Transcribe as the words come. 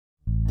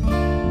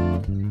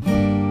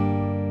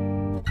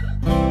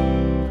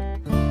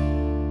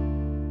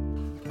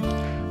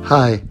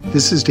Hi,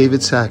 this is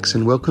David Sachs,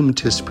 and welcome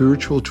to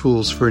Spiritual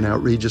Tools for an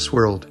Outrageous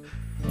World.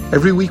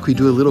 Every week we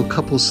do a little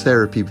couples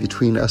therapy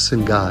between us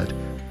and God.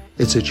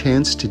 It's a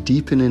chance to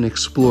deepen and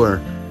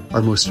explore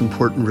our most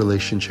important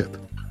relationship.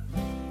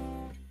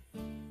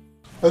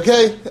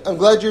 Okay, I'm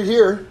glad you're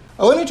here.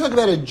 I want to talk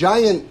about a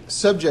giant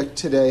subject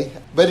today,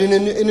 but in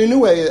a new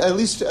way, at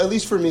least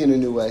for me in a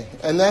new way,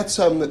 and that's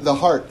the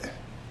heart.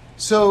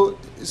 So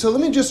let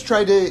me just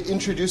try to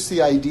introduce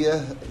the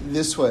idea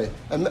this way.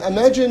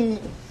 Imagine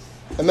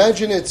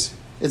it's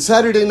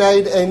Saturday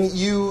night and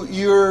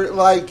you're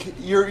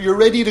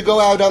ready to go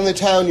out on the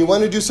town. You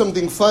want to do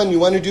something fun. You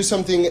want to do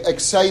something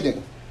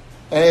exciting,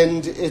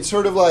 and it's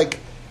sort of like,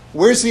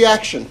 where's the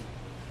action?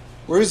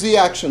 Where's the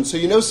action? So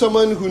you know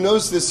someone who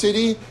knows the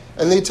city,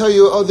 and they tell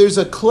you, oh, there's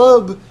a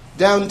club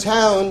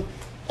downtown,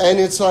 and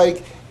it's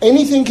like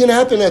anything can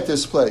happen at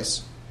this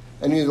place,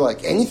 and you're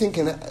like, anything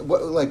can?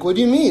 What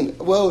do you mean?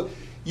 Well,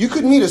 you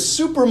could meet a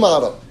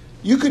supermodel.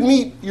 You could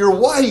meet your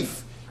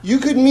wife. You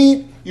could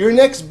meet your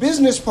next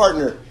business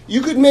partner.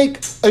 You could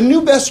make a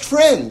new best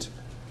friend.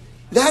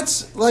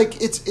 That's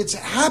like, it's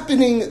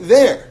happening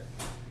there.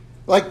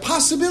 Like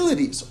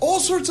possibilities, all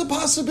sorts of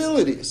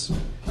possibilities.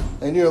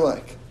 And you're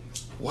like,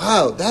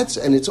 wow,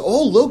 and it's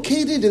all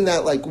located in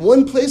that like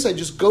one place. I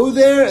just go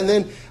there and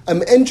then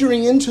I'm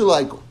entering into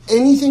like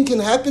anything can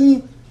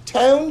happen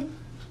town.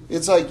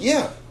 It's like,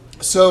 yeah.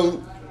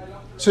 So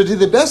to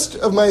the best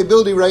of my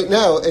ability right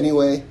now,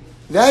 anyway,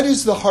 that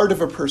is the heart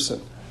of a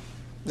person.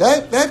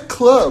 That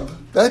club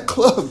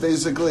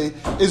basically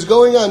is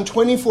going on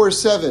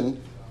 24/7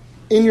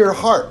 in your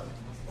heart.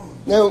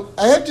 Now,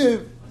 I have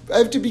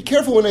to be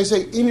careful when I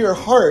say in your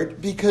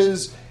heart,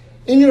 because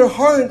in your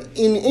heart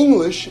in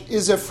English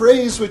is a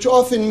phrase which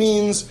often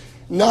means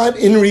not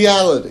in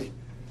reality.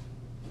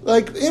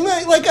 I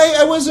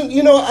wasn't,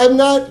 I'm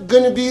not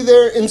going to be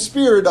there in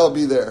spirit, I'll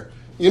be there.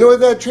 You know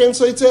what that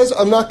translates as?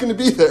 I'm not going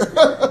to be there.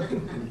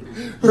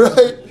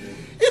 Right?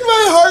 In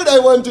my heart I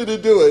wanted to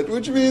do it,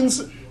 which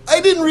means I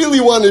didn't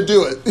really want to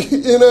do it.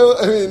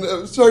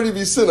 I'm sorry to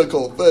be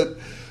cynical, but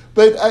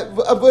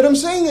what I'm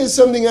saying is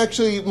something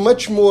actually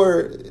much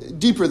more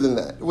deeper than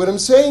that. What I'm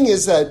saying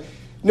is that,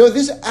 no,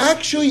 this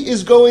actually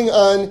is going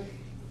on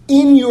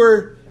in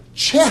your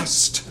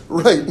chest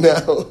right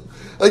now.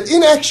 Like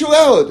in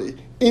actuality,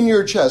 in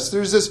your chest.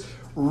 There's this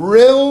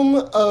realm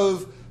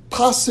of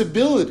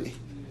possibility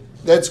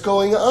that's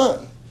going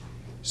on.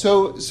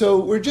 So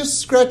we're just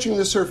scratching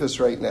the surface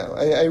right now.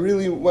 I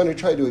really want to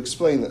try to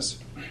explain this.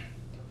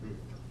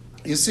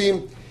 You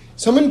see,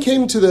 someone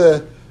came to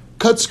the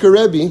Kotzker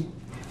Rebbe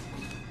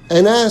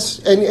and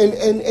asked, and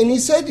he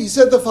said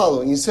the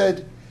following. He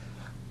said,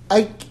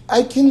 I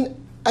can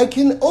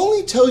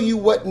only tell you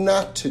what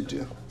not to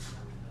do.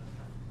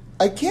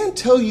 I can't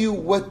tell you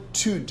what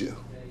to do.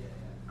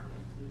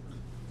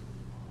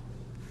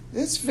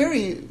 That's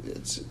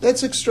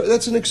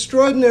an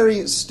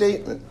extraordinary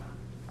statement.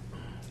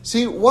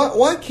 See,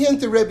 why can't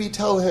the Rebbe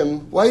tell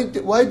him? Why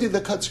did the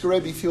Kotzker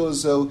Rebbe feel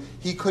as though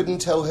he couldn't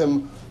tell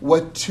him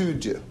what to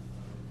do?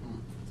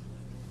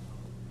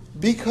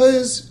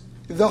 Because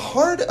the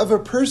heart of a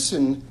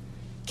person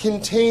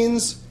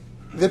contains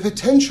the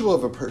potential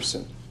of a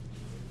person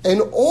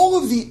and all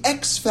of the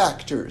X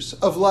factors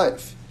of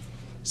life.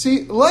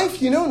 See,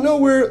 life, you don't know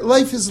where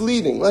life is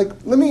leading. Like,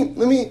 let me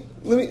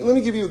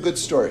give you a good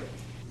story.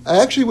 I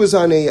actually was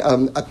on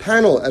a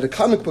panel at a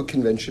comic book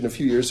convention a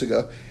few years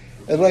ago,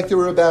 and there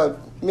were about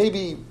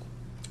maybe,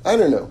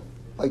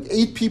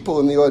 8 people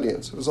in the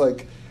audience. It was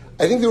like,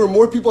 I think there were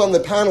more people on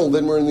the panel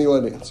than were in the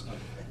audience.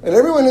 And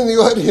everyone in the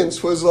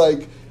audience was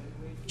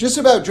just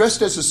about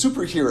dressed as a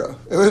superhero.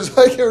 It was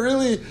a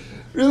really,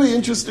 really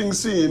interesting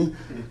scene.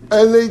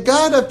 And they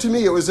got up to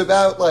me. It was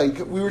about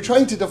we were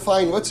trying to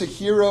define what's a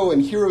hero,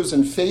 and heroes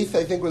and faith,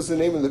 I think was the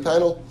name of the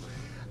panel.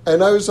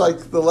 And I was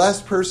the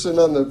last person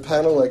on the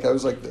panel. I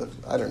was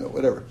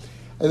whatever.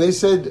 And they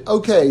said,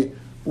 okay,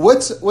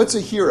 what's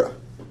a hero?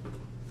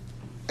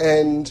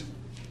 And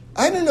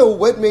I don't know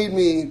what made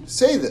me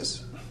say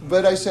this,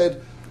 but I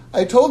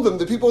told them,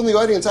 the people in the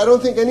audience, I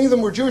don't think any of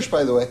them were Jewish,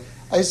 by the way.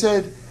 I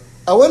said,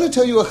 I want to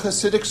tell you a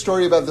Hasidic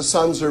story about the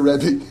Sanzer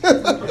Rebbe.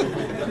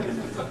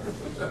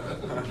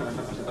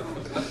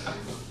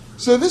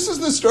 So this is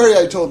the story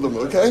I told them,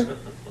 okay?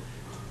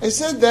 I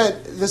said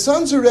that the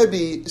Sanzer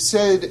Rebbe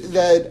said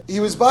that he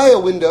was by a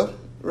window,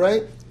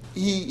 right?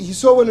 He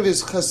saw one of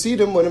his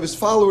Hasidim, one of his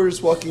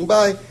followers walking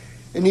by,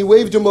 and he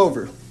waved him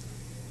over.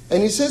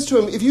 And he says to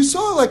him, if you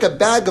saw a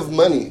bag of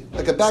money,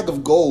 like a bag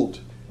of gold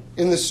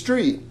in the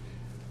street,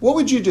 what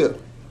would you do?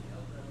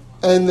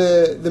 And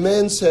the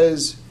man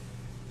says,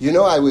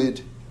 I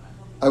would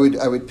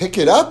pick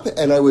it up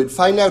and I would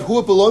find out who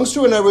it belongs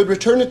to and I would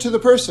return it to the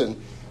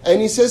person.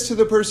 And he says to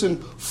the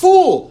person,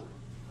 fool,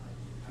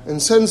 and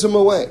sends him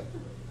away.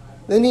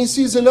 Then he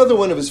sees another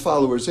one of his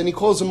followers and he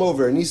calls him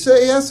over and he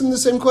asks him the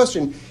same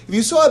question. If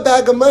you saw a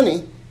bag of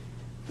money,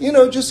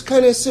 just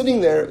kind of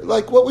sitting there,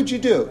 what would you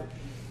do?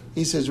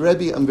 He says,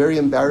 Rebbe, I'm very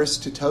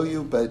embarrassed to tell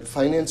you, but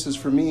finances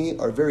for me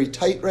are very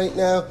tight right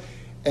now,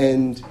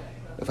 and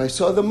if I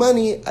saw the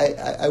money,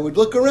 I would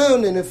look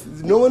around, and if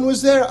no one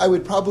was there, I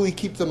would probably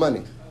keep the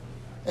money.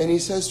 And he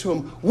says to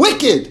him,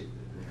 wicked!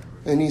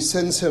 And he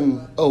sends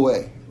him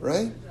away,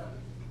 right?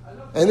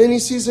 And then he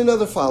sees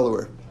another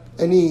follower,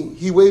 and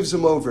he waves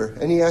him over,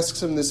 and he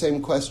asks him the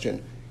same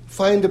question.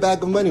 Find a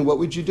bag of money, what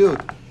would you do?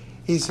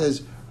 He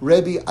says,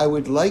 Rebbe, I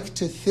would like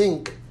to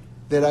think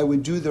that I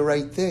would do the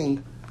right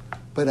thing,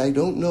 but I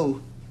don't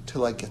know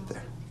till I get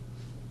there.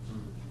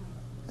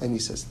 And he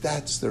says,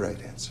 that's the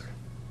right answer.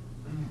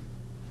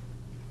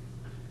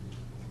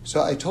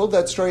 So I told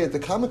that story at the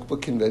comic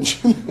book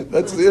convention.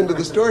 That's the end of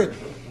the story.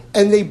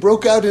 And they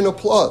broke out in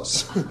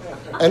applause.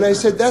 And I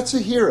said, that's a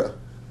hero.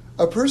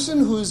 A person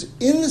who's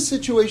in the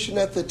situation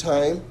at the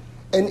time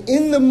and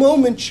in the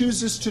moment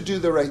chooses to do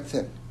the right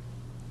thing.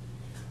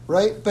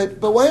 Right?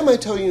 But why am I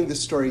telling you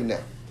this story now?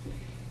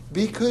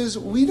 Because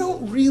we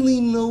don't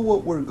really know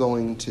what we're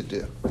going to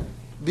do.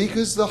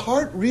 Because the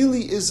heart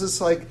really is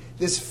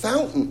this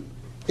fountain.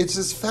 It's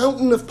this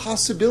fountain of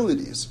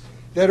possibilities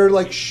that are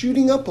like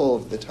shooting up all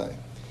of the time.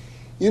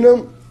 You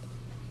know,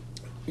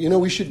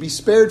 we should be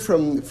spared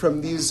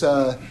from these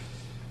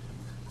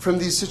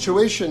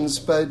situations.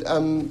 But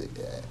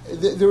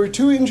there were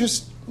too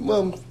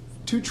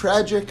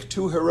tragic,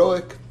 too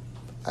heroic.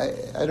 I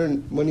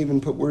won't even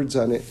put words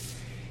on it.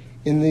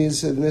 In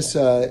this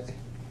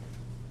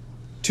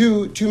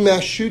two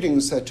mass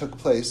shootings that took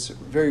place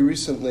very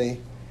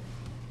recently,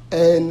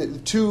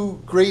 and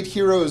two great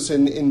heroes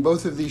in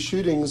both of these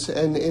shootings.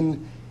 And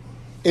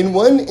in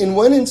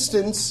one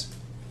instance,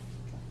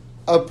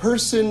 a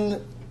person,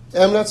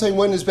 and I'm not saying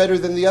one is better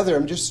than the other,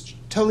 I'm just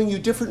telling you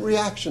different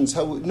reactions,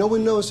 how no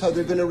one knows how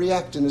they're going to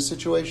react in a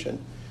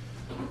situation.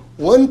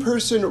 One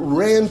person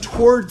ran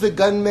toward the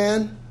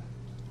gunman,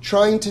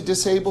 trying to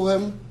disable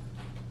him,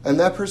 and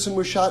that person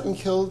was shot and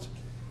killed.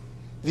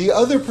 The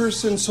other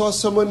person saw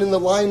someone in the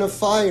line of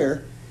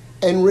fire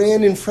and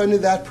ran in front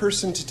of that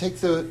person to take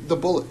the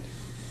bullet.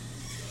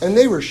 And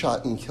they were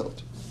shot and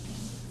killed.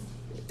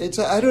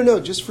 I don't know,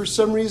 just for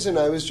some reason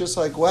I was just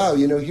like, wow,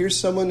 here's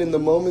someone in the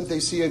moment they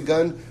see a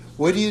gun.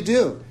 What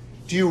do?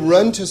 Do you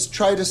run to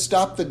try to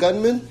stop the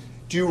gunman?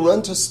 Do you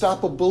run to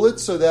stop a bullet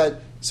so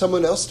that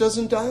someone else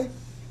doesn't die?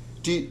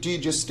 Do you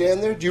just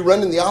stand there? Do you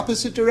run in the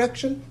opposite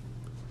direction?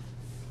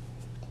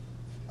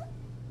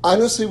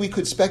 Honestly, we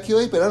could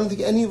speculate, but I don't think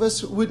any of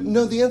us would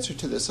know the answer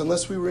to this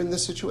unless we were in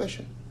this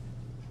situation.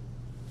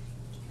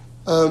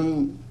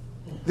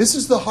 This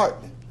is the heart.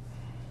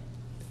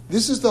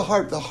 This is the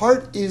heart. The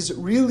heart is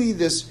really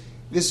this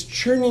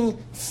churning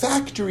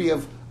factory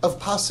of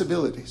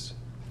possibilities,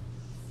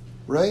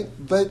 right?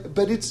 But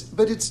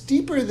it's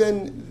deeper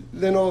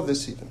than all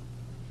this even,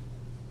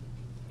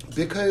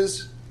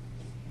 because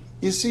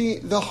you see,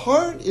 the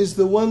heart is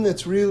the one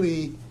that's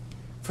really,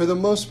 for the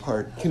most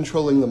part,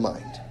 controlling the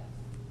mind.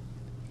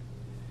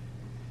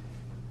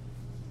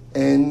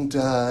 And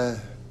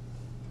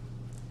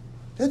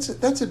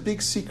that's a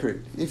big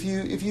secret. If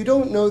you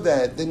don't know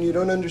that, then you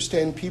don't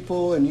understand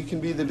people, and you can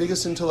be the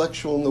biggest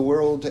intellectual in the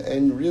world,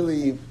 and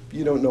really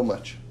you don't know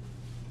much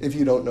if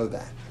you don't know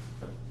that.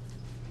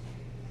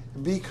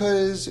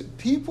 Because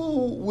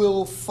people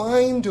will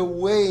find a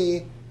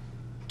way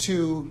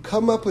to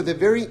come up with a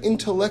very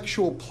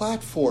intellectual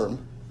platform,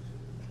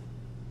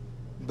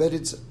 but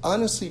it's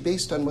honestly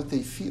based on what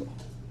they feel.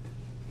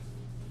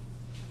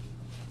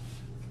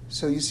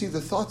 So you see,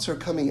 the thoughts are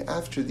coming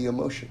after the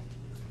emotion.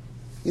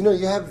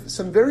 You have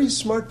some very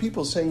smart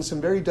people saying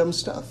some very dumb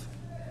stuff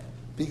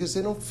because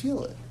they don't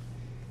feel it.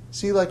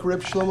 See, like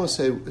Reb Shlomo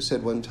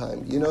said one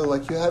time,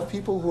 you have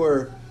people who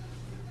are,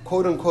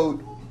 quote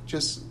unquote,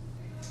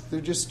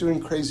 they're just doing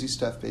crazy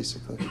stuff,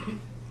 basically.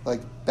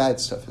 Like bad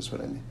stuff is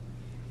what I mean.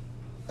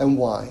 And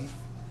why?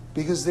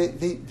 Because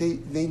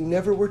they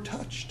never were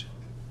touched.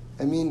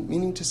 I mean,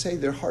 meaning to say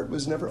their heart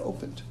was never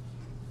opened.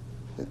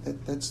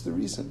 That's the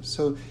reason.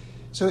 So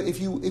if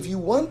you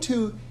want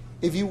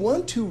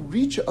to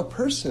reach a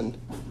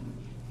person,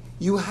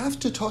 you have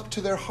to talk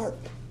to their heart.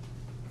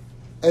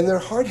 And their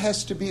heart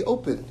has to be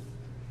open,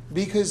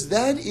 because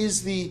that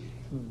is the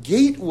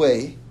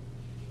gateway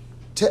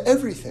to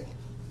everything.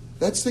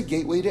 That's the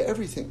gateway to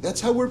everything.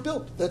 That's how we're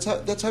built. That's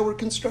how we're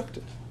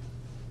constructed.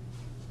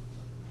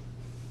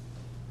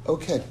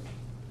 Okay.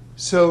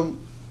 So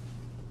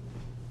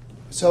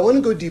I want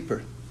to go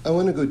deeper.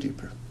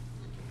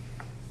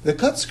 The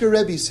Kotzker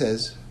Rebbe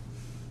says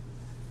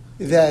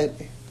that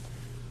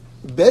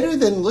better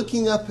than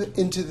looking up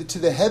to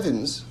the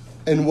heavens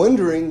and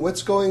wondering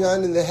what's going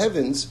on in the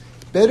heavens,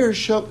 better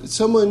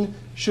someone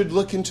should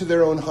look into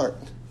their own heart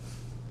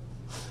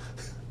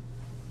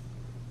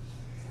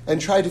and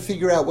try to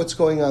figure out what's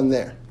going on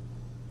there.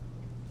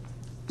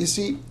 You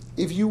see,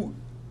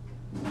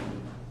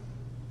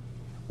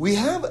 we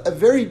have a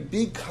very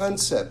big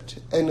concept,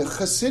 and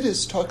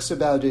Chassidus talks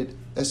about it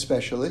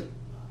especially,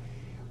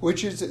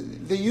 which is,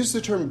 they use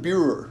the term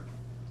birur.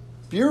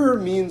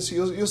 Birur means,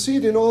 you'll see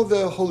it in all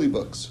the holy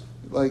books,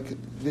 like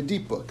the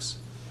deep books.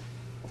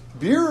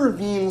 Birur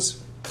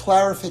means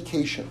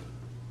clarification.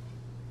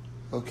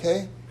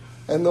 Okay?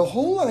 And the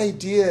whole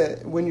idea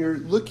when you're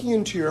looking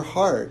into your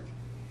heart,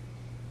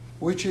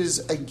 which is,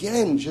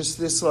 again, just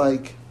this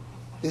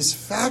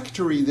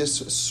factory, this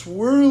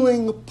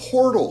swirling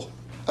portal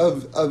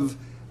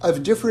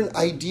of different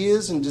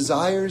ideas and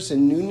desires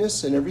and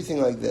newness and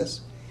everything like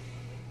this,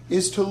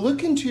 is to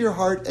look into your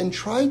heart and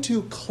try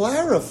to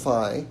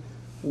clarify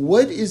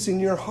what is in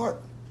your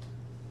heart.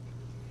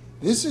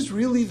 This is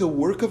really the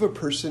work of a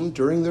person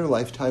during their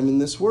lifetime in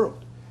this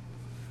world.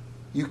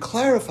 You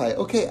clarify,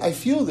 okay, I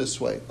feel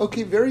this way.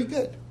 Okay, very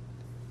good.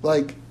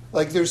 Like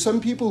there's some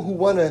people who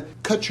want to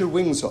cut your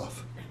wings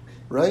off,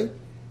 right?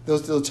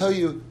 They'll tell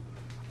you,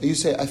 you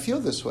say, I feel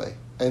this way.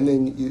 And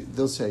then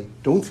they'll say,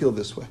 don't feel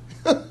this way.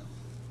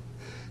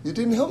 You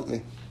didn't help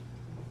me.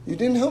 You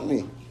didn't help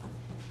me.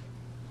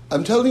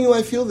 I'm telling you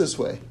I feel this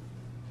way.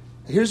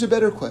 Here's a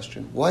better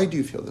question. Why do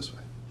you feel this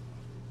way?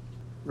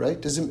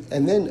 Right?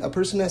 And then a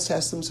person has to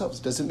ask themselves,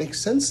 does it make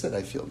sense that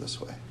I feel this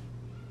way?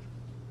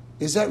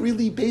 Is that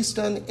really based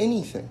on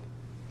anything?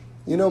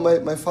 You know,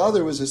 my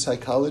father was a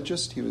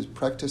psychologist. He was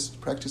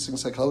practicing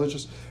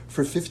psychologist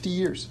for 50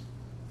 years.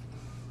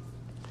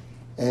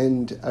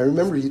 And I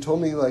remember he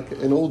told me like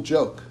an old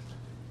joke.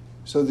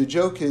 So the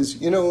joke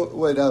is, you know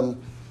what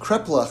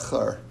kreplach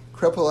are?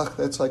 Kreplach,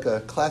 that's like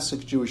a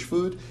classic Jewish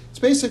food. It's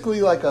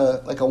basically like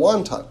a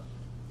wonton.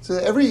 So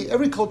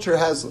every culture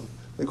has them.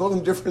 They call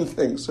them different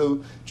things.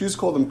 So Jews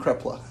call them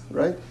kreplach,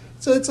 right?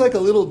 So it's like a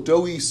little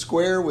doughy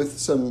square with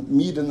some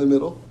meat in the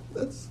middle.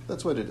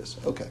 That's what it is.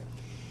 Okay.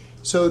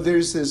 So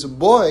there's this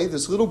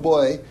little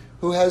boy,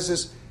 who has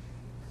this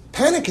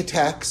panic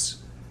attacks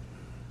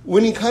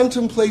when he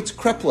contemplates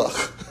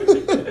kreplach.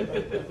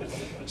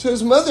 So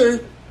his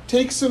mother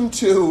takes him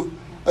to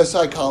a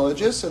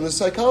psychologist, and the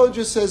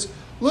psychologist says,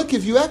 look,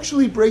 if you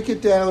actually break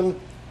it down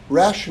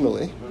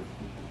rationally,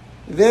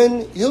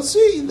 then he'll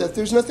see that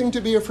there's nothing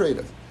to be afraid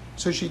of.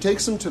 So she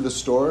takes him to the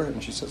store,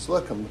 and she says,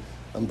 look,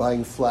 I'm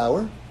buying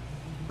flour,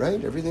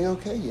 right? Everything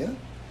okay? Yeah.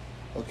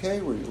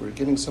 Okay, we're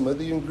getting some of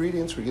the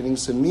ingredients. We're getting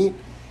some meat.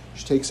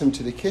 She takes him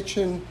to the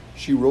kitchen.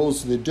 She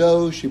rolls the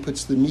dough. She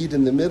puts the meat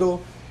in the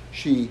middle.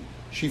 She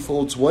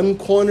folds one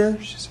corner.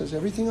 She says,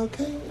 everything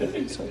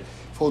okay? So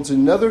folds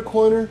another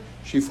corner.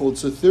 She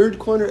folds the third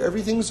corner.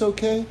 Everything's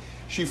okay.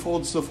 She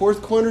folds the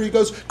fourth corner. He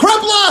goes,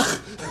 kreplach!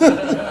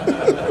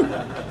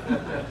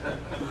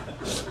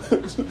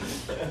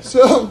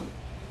 So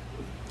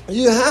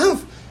you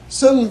have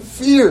some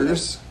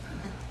fears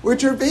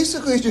which are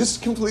basically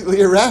just completely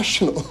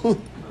irrational,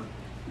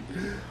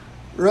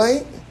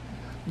 right?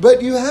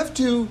 But you have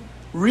to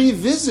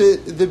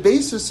revisit the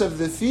basis of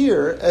the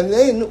fear, and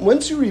then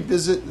once you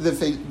revisit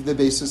the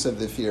basis of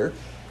the fear,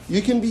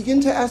 you can begin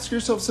to ask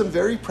yourself some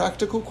very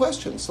practical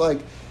questions,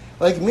 like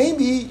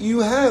maybe you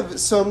have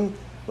some,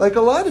 like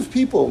a lot of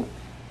people,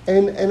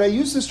 and I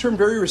use this term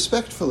very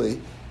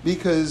respectfully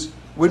because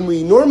when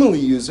we normally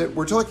use it,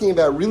 we're talking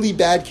about really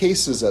bad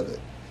cases of it.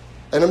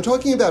 And I'm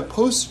talking about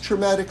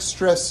post-traumatic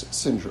stress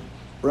syndrome,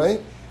 right?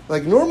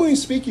 Like normally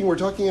speaking, we're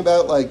talking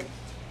about like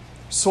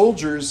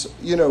soldiers,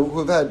 you know, who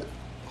have had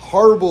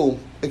horrible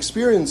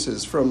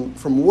experiences from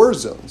war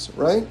zones,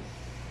 right?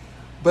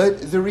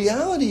 But the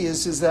reality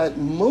is that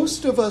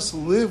most of us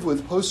live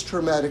with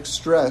post-traumatic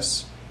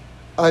stress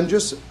on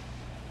just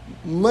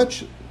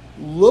much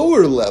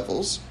lower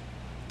levels,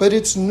 but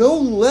it's no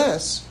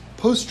less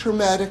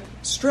post-traumatic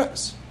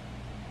stress.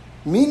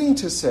 Meaning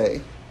to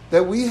say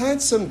that we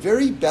had some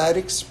very bad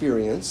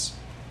experience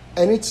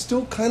and it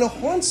still kind of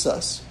haunts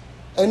us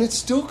and it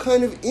still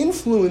kind of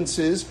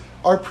influences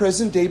our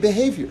present day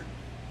behavior,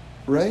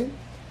 right?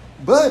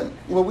 But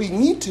what we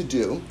need to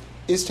do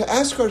is to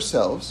ask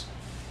ourselves,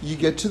 you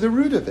get to the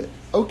root of it.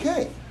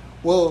 Okay,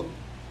 well,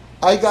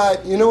 I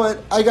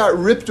got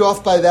ripped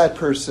off by that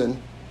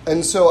person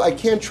and so I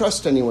can't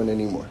trust anyone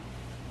anymore.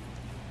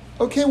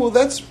 Okay, well,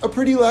 that's a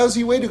pretty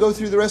lousy way to go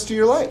through the rest of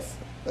your life.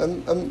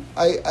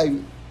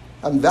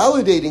 I'm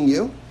validating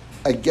you.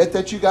 I get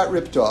that you got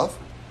ripped off.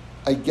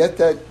 I get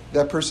that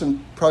that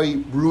person probably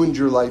ruined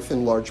your life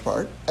in large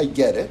part. I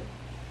get it.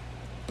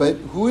 But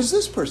who is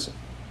this person?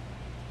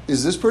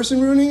 Is this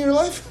person ruining your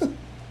life?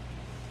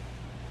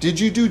 Did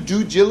you do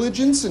due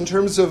diligence in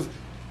terms of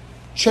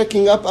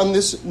checking up on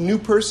this new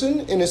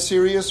person in a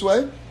serious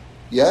way?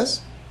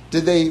 Yes.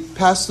 Did they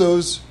pass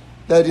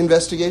that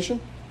investigation?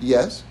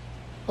 Yes.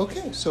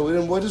 Okay, so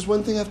then what does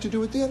one thing have to do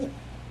with the other?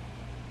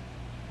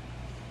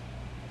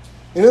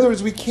 In other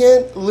words, we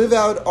can't live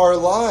out our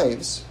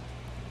lives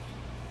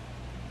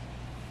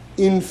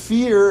in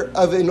fear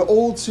of an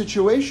old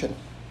situation.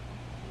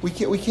 We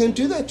can't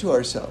do that to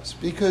ourselves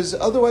because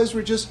otherwise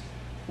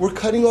we're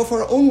cutting off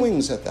our own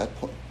wings at that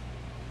point.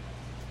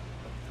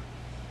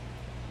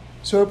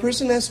 So a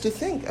person has to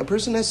think.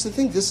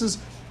 This is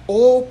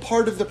all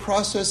part of the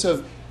process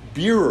of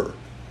birur,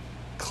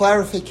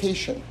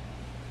 clarification.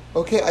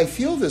 Okay, I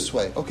feel this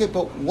way. Okay,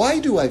 but why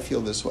do I feel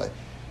this way?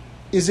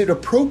 Is it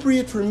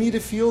appropriate for me to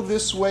feel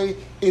this way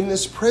in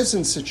this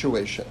present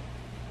situation?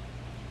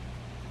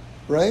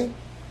 Right?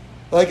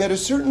 Like at a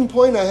certain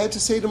point, I had to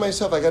say to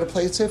myself, I got to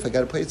play it safe, I got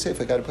to play it safe,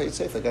 I got to play it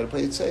safe, I got to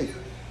play it safe.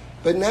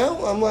 But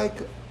now I'm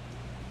like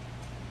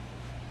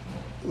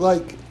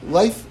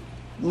life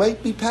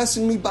might be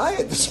passing me by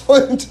at this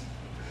point.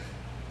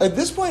 At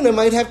this point, I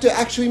might have to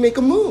actually make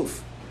a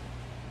move.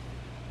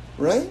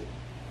 Right?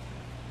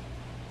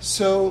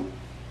 So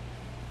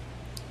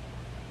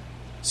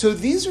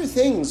these are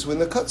things, when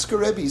the Kotzker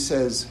Rebbe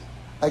says,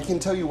 I can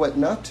tell you what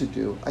not to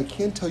do, I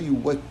can't tell you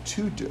what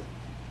to do.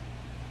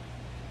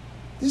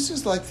 This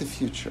is like the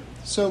future.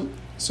 So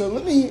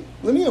let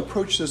me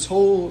approach this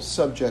whole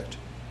subject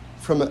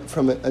from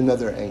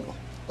another angle,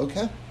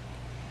 okay?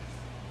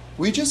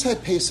 We just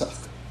had Pesach.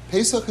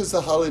 Pesach is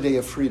the holiday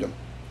of freedom.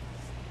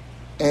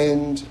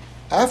 And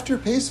after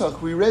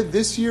Pesach,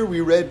 this year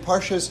we read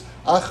Parshas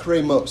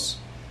Achrei Mos.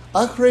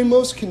 Achrei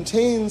Mos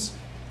contains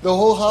the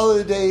whole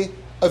holiday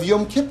of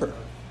Yom Kippur.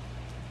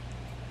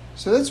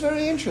 So that's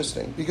very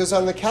interesting, because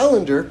on the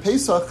calendar,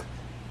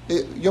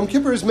 Yom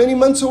Kippur is many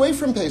months away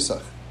from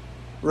Pesach,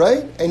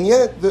 right? And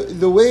yet,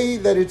 the way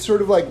that it's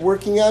sort of like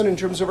working out in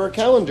terms of our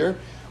calendar,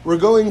 we're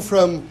going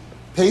from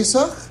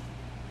Pesach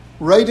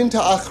right into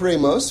Achrei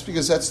Mos,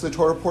 because that's the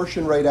Torah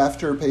portion right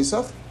after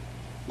Pesach,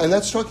 and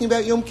that's talking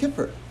about Yom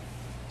Kippur.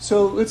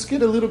 So let's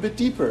get a little bit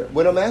deeper.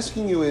 What I'm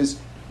asking you is,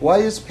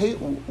 what's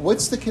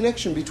the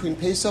connection between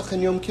Pesach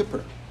and Yom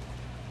Kippur?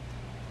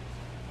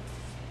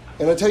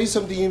 And I'll tell you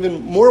something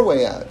even more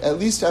way out, at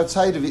least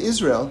outside of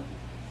Israel,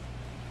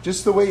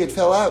 just the way it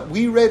fell out.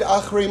 We read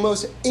Achrei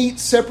Mos 8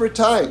 separate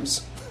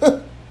times.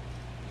 Not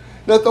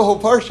the whole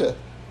Parsha.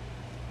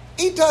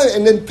 8 times,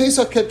 and then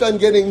Pesach kept on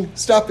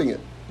stopping it.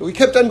 But we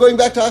kept on going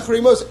back to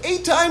Achrei Mos.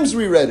 8 times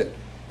we read it.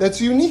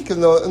 That's unique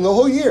in the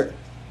whole year.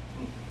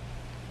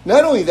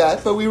 Not only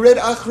that, but we read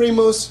Achrei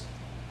Mos.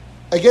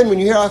 Again, when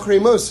you hear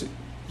Achrei Mos,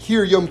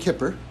 hear Yom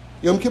Kippur.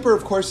 Yom Kippur,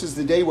 of course, is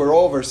the day where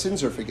all of our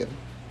sins are forgiven.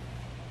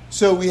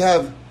 So we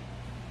have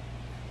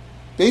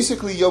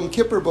basically Yom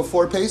Kippur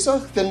before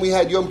Pesach, then we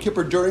had Yom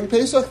Kippur during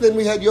Pesach, then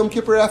we had Yom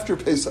Kippur after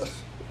Pesach.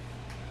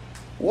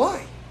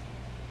 Why?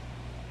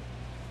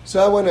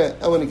 So I want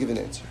to give an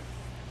answer.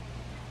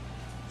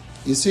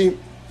 You see,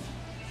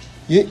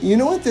 you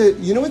know what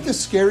the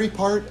scary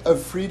part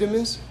of freedom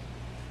is?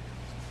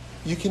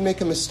 You can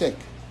make a mistake.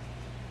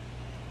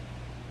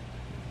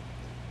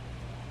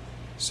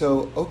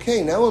 So,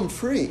 okay, now I'm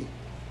free.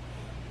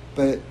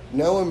 But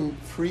now I'm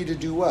free to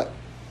do what?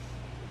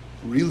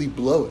 Really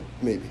blow it,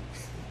 maybe.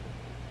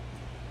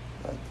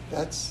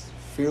 That's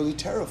fairly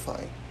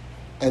terrifying.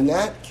 And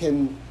that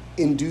can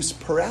induce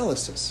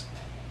paralysis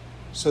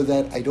so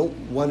that I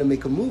don't want to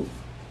make a move.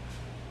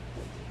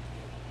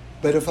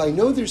 But if I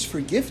know there's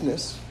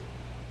forgiveness,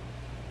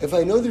 if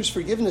I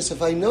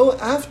know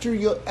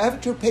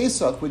after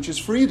Pesach, which is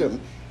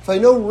freedom, if I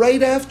know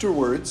right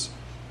afterwards,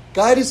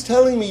 God is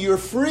telling me you're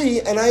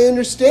free, and I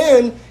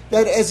understand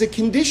that as a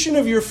condition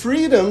of your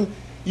freedom,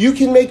 you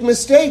can make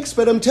mistakes,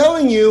 but I'm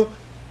telling you,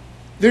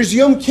 there's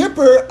Yom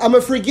Kippur, I'm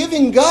a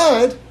forgiving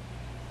God,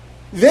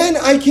 then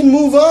I can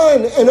move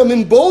on, and I'm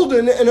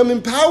emboldened, and I'm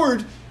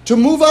empowered to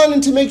move on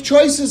and to make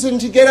choices and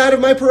to get out of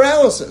my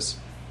paralysis.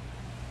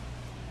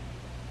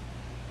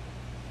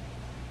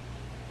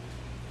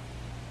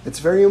 It's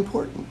very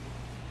important.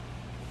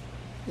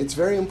 It's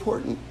very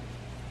important.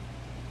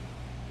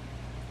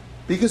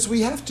 Because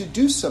we have to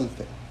do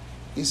something.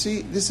 You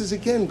see, this is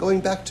again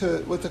going back to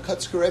what the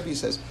Kotzker Rebbe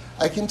says.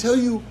 I can tell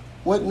you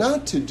what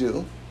not to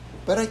do,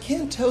 but I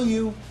can't tell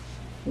you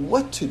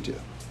what to do.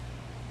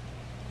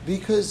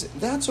 Because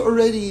that's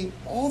already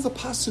all the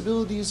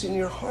possibilities in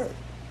your heart.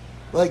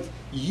 Like,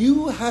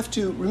 you have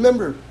to,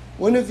 remember,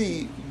 one of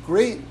the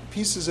great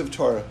pieces of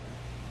Torah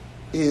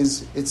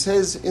is, it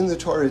says in the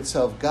Torah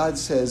itself, God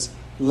says,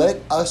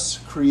 let us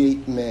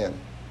create man.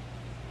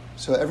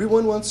 So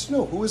everyone wants to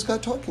know, who is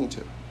God talking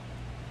to?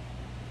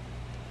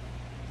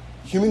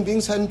 Human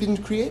beings hadn't been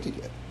created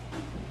yet.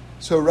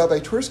 So Rabbi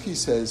Twersky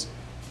says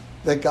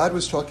that God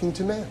was talking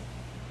to man.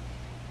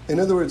 In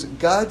other words,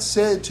 God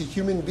said to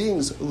human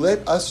beings,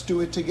 let us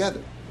do it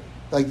together.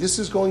 Like, this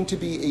is going to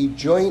be a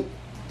joint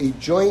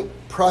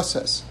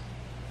process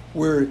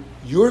where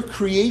your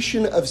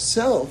creation of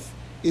self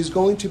is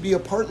going to be a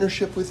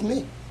partnership with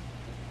me.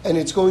 And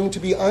it's going to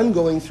be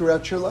ongoing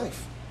throughout your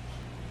life.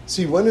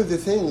 See, one of the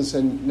things,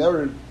 and now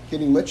we're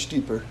getting much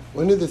deeper,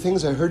 one of the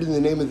things I heard in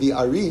the name of the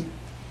Ari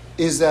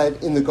is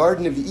that in the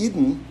Garden of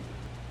Eden,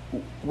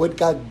 what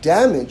got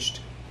damaged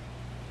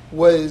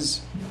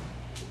was,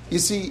 you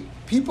see,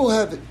 people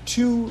have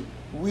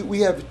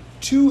we have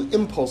two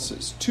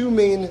impulses, two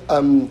main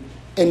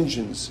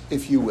engines,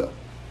 if you will.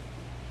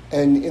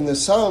 And in the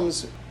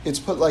Psalms, it's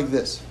put like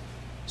this: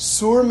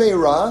 Sur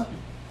me'ra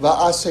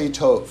va'aseh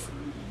tov.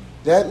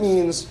 That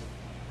means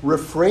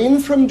refrain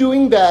from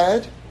doing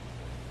bad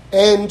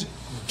and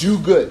do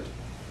good.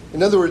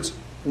 In other words,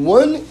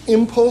 one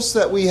impulse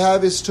that we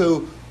have is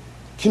to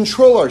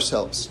control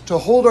ourselves, to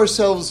hold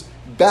ourselves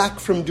back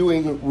from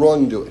doing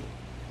wrongdoing.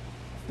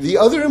 The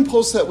other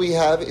impulse that we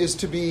have is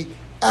to be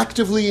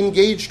actively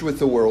engaged with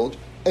the world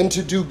and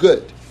to do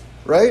good,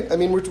 right? I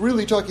mean, we're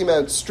really talking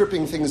about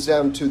stripping things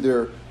down to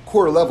their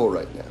core level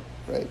right now,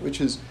 right?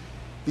 Which is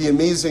the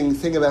amazing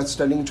thing about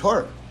studying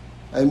Torah.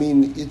 I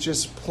mean, it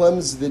just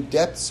plumbs the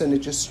depths and it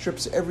just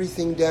strips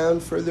everything down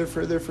further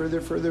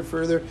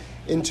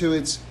into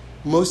its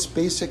most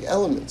basic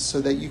elements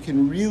so that you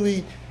can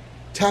really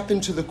tap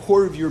into the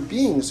core of your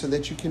being so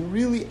that you can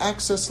really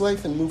access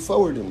life and move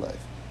forward in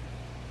life.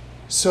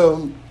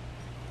 So,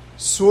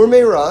 sur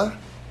me'ra,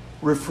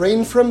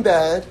 refrain from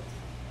bad,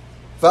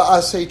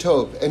 va'aseh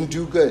tov, and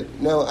do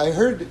good. Now, I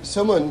heard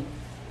someone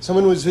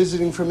was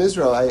visiting from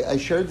Israel. I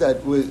shared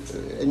that with,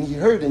 and he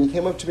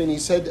came up to me and he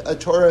said a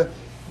Torah,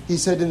 he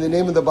said in the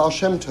name of the Baal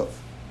Shem Tov,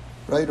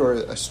 right, or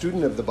a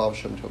student of the Baal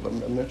Shem Tov,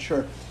 I'm not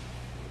sure.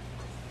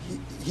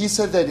 He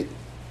said that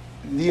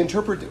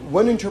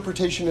one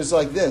interpretation is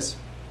like this: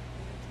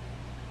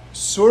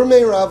 Sur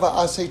me'ra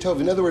va'aseh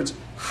tov. In other words,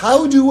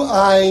 how do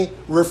I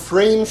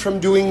refrain from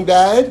doing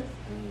bad?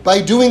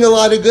 By doing a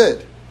lot of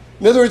good.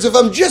 In other words, if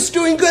I'm just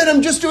doing good,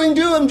 I'm just doing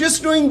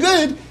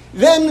good,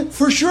 then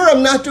for sure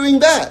I'm not doing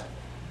bad.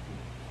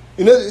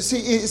 You know,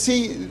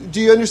 see,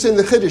 do you understand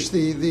the Chiddush,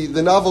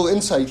 the novel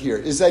insight here,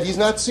 is that he's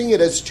not seeing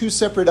it as two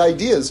separate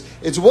ideas.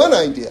 It's one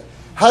idea.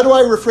 How do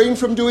I refrain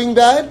from doing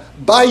bad?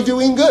 By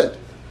doing good.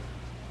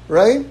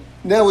 Right?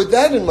 Now, with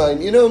that in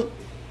mind, you know,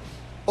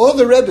 all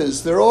the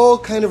Rebbes, they're all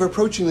kind of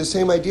approaching the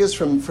same ideas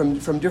from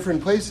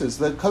different places.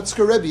 The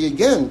Kotzker Rebbe,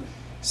 again,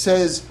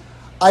 says,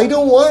 I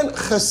don't want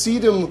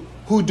Hasidim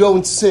who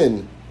don't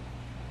sin.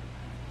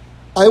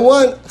 I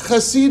want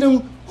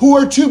Hasidim who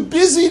are too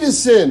busy to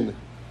sin.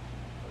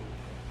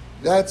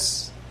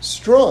 That's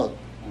strong.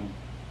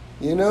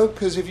 You know,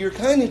 because if you're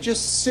kind of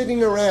just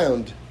sitting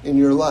around in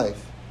your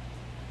life,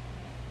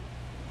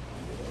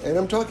 and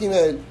I'm talking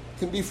that it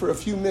can be for a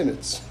few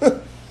minutes,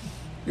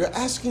 you're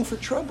asking for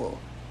trouble.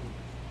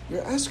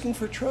 You're asking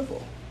for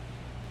trouble.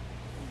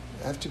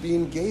 You have to be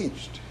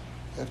engaged.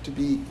 You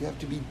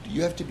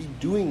have to be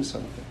doing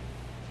something.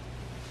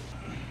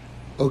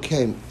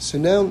 Okay, so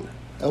now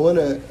I want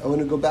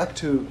to go back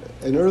to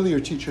an earlier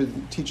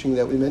teaching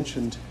that we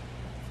mentioned,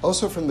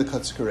 also from the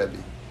Kotzker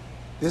Rebbe.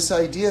 This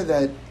idea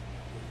that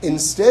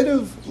instead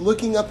of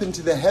looking up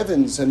into the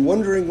heavens and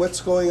wondering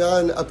what's going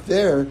on up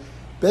there,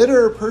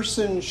 better a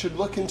person should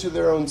look into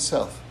their own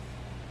self,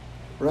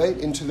 right?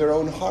 Into their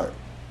own heart.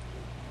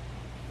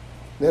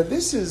 Now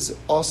this is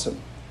awesome.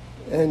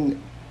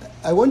 And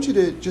I want you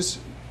to just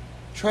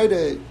try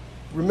to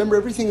remember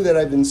everything that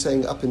I've been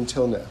saying up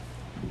until now.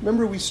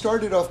 Remember, we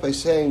started off by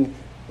saying,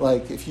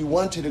 like, if you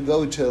wanted to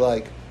go to,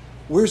 like,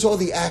 where's all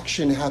the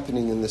action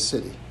happening in the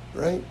city,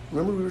 right?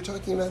 Remember we were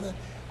talking about that?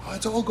 Oh,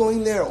 it's all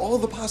going there. All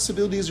the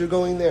possibilities are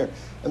going there.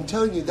 I'm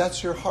telling you,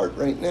 that's your heart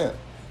right now.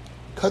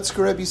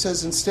 Kotzker Rebbe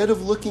says, instead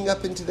of looking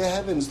up into the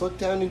heavens, look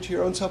down into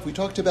your own self. We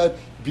talked about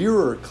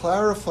birur,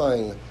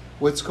 clarifying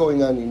what's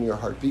going on in your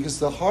heart, because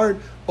the heart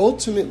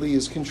ultimately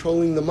is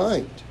controlling the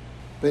mind.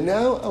 But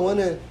now I want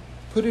to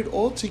put it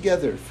all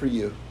together for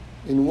you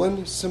in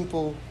one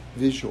simple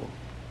visual.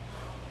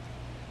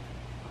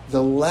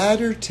 The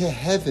ladder to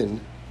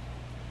heaven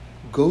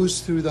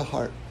goes through the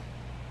heart.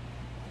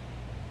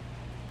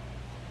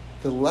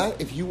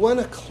 If you want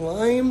to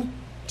climb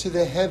to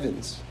the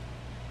heavens,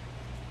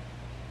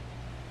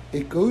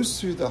 it goes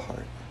through the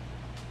heart.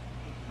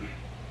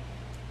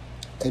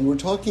 And we're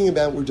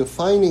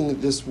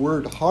defining this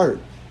word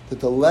heart, that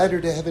the ladder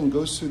to heaven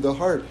goes through the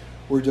heart.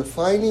 We're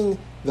defining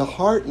the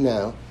heart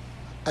now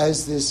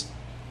as this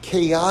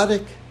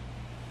chaotic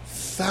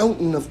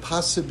fountain of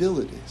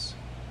possibilities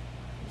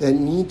that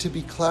need to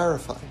be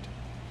clarified.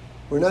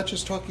 We're not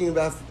just talking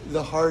about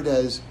the heart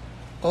as,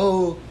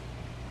 oh,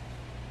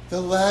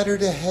 the ladder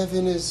to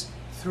heaven is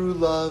through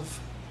love.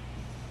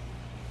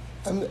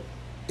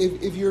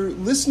 If you're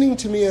listening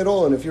to me at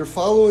all, and if you're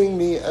following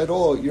me at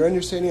all, you're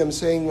understanding I'm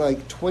saying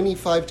like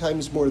 25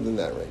 times more than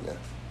that right now.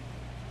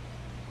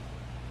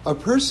 A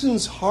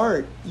person's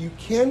heart, you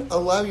can't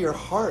allow your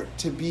heart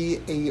to be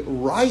a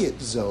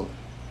riot zone.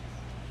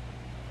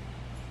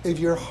 If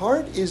your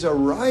heart is a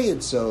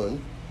riot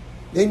zone,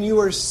 then you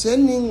are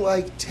sending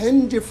like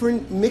 10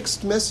 different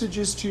mixed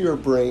messages to your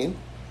brain,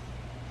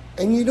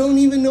 and you don't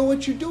even know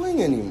what you're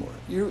doing anymore.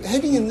 You're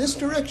heading in this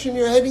direction,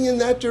 you're heading in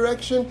that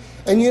direction,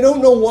 and you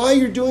don't know why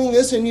you're doing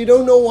this, and you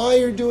don't know why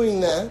you're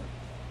doing that.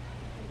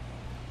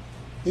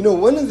 You know,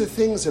 one of the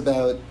things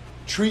about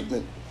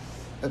treatment,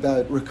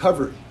 about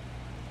recovery,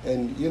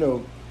 and, you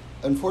know,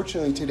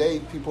 unfortunately today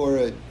people are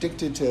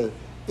addicted to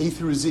A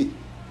through Z,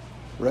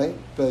 right?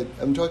 But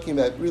I'm talking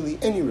about really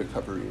any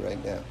recovery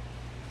right now.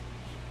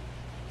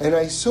 And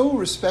I so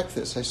respect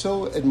this, I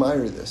so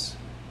admire this,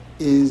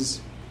 is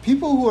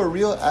people who are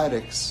real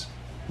addicts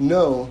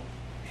know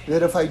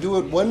that if I do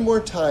it one more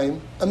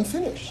time, I'm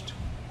finished.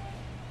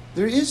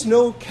 There is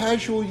no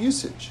casual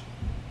usage.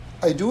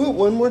 I do it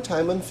one more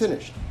time, I'm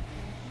finished.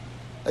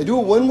 I do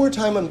it one more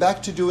time, I'm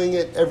back to doing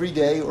it every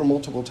day or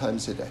multiple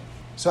times a day.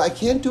 So I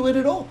can't do it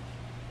at all.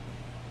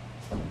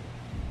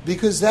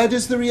 Because that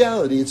is the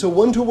reality. It's a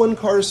one-to-one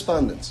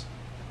correspondence.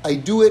 I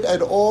do it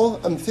at all,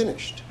 I'm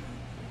finished.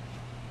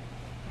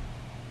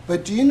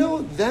 But do you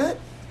know that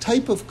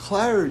type of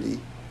clarity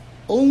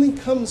only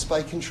comes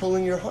by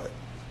controlling your heart?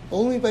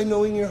 Only by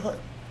knowing your heart.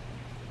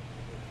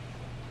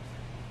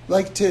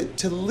 Like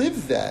to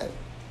live that,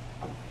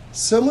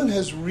 someone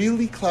has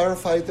really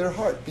clarified their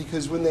heart,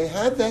 because when they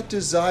have that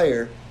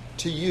desire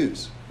to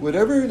use,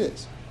 whatever it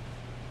is,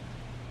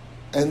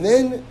 and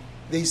then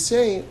they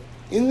say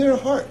in their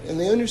heart, and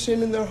they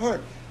understand in their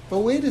heart, but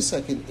wait a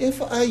second,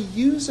 if I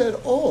use at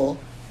all,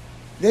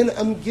 then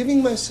I'm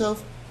giving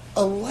myself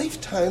a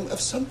lifetime of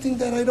something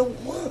that I don't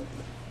want.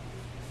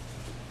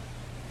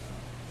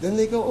 Then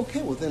they go,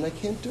 okay, well then I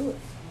can't do it.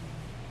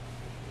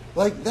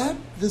 Like that,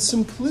 the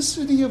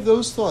simplicity of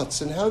those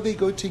thoughts and how they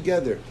go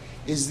together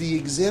is the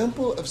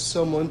example of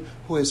someone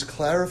who has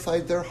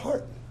clarified their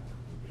heart.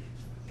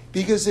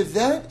 Because if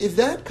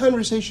that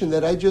conversation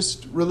that I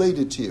just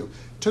related to you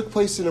took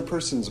place in a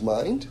person's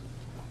mind,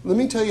 let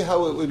me tell you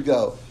how it would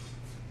go.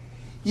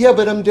 Yeah,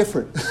 but I'm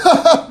different.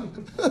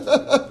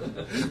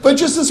 But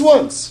just this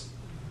once.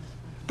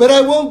 But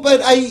I won't,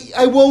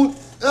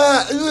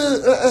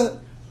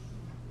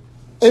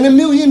 and a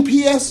million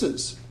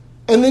PS's.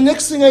 And the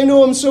next thing I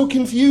know, I'm so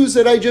confused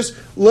that I just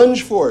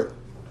lunge for it.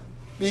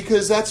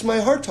 Because that's my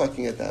heart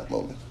talking at that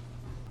moment.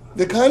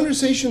 The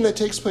conversation that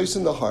takes place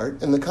in the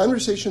heart and the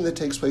conversation that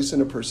takes place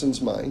in a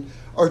person's mind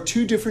are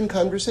two different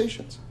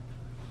conversations.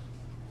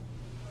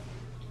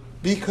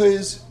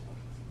 Because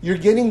you're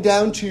getting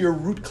down to your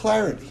root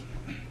clarity.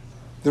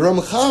 The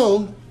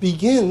Ramchal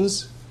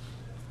begins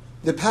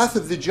The Path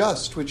of the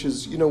Just, which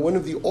is, one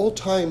of the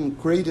all-time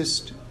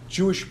greatest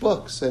Jewish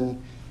books.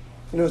 And,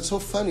 it's so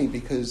funny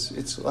because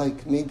it's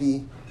like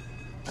maybe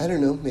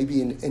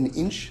an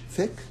inch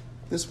thick,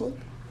 this book.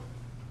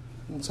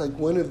 It's like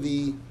one of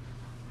the,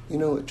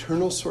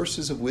 eternal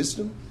sources of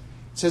wisdom.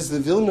 It says the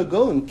Vilna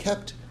Gaon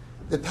kept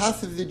The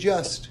Path of the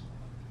Just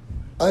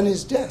on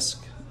his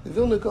desk. The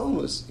Vilna Gaon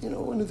was,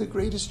 one of the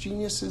greatest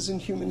geniuses in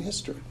human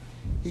history.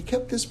 He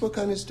kept this book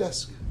on his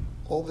desk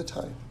all the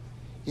time.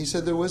 He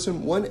said there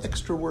wasn't one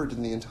extra word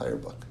in the entire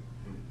book.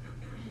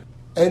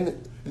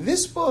 And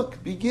this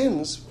book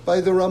begins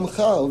by the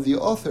Ramchal, the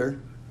author,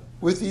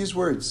 with these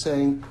words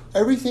saying,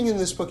 everything in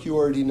this book you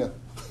already know.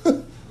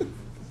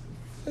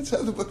 That's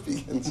how the book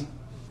begins.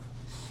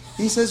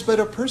 He says, but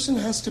a person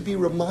has to be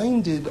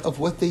reminded of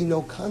what they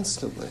know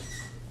constantly.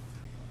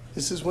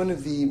 This is one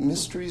of the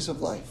mysteries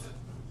of life.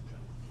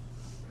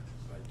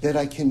 That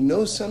I can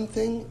know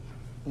something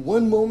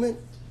one moment,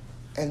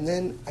 and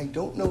then I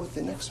don't know it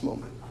the next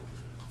moment.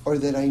 Or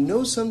that I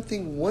know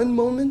something one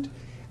moment,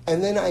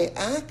 and then I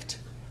act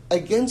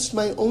against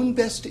my own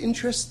best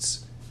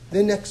interests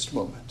the next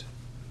moment.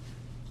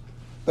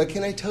 But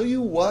can I tell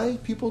you why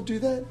people do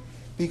that?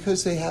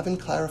 Because they haven't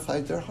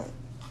clarified their heart.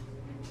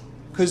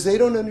 Because they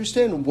don't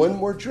understand one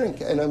more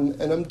drink and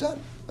I'm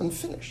done. I'm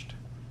finished.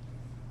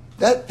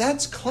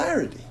 That's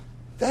clarity.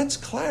 That's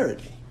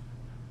clarity.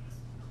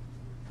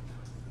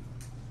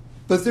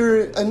 But there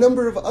are a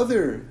number of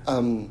other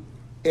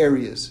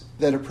areas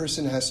that a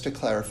person has to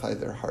clarify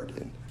their heart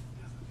in.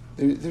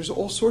 There's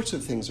all sorts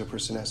of things a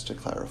person has to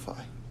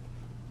clarify.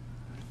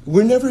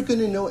 We're never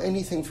going to know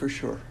anything for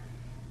sure.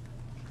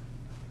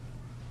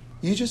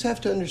 You just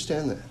have to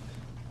understand that.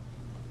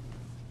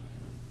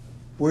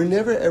 We're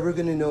never ever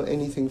going to know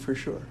anything for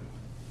sure.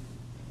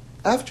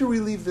 After we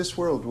leave this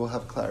world, we'll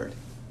have clarity.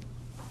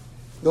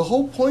 The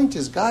whole point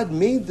is God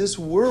made this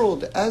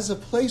world as a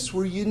place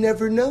where you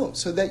never know,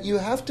 so that you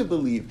have to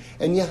believe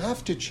and you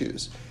have to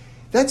choose.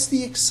 That's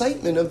the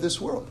excitement of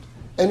this world.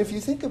 And if you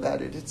think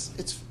about it,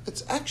 it's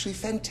actually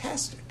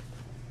fantastic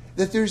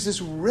that there's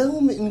this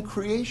realm in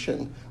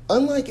creation,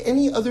 unlike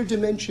any other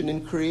dimension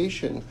in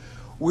creation,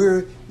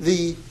 where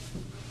the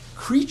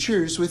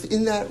creatures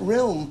within that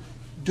realm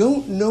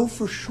don't know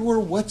for sure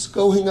what's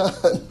going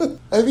on.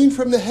 I mean,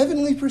 from the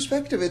heavenly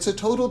perspective, it's a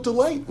total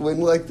delight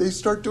when they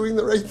start doing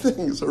the right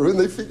things or when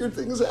they figure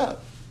things out.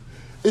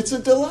 It's a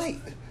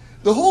delight.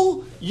 The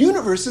whole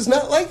universe is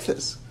not like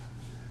this.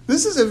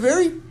 This is a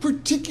very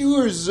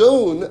particular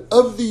zone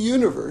of the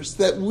universe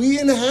that we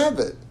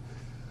inhabit,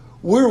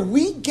 where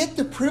we get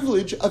the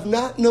privilege of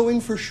not knowing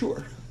for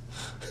sure.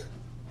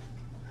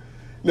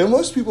 Now,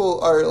 most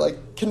people are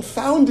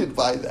confounded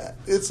by that.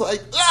 It's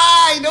like,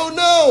 I don't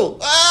know.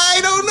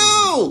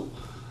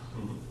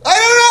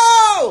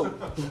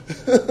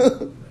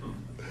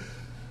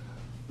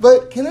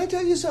 But can I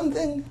tell you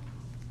something?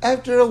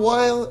 After a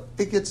while,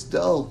 it gets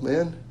dull,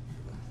 man.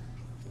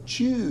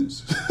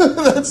 Choose.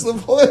 That's the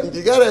point.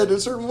 At a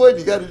certain point,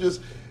 you got to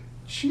just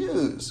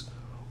choose.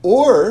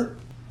 Or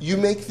you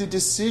make the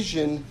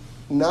decision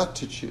not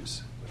to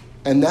choose.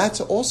 And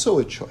that's also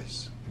a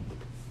choice.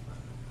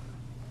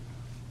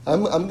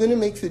 I'm going to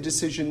make the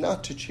decision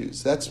not to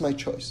choose. That's my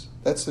choice.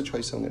 That's the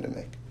choice I'm going to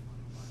make.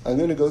 I'm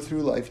going to go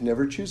through life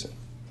never choosing.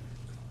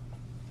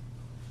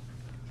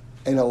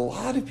 And a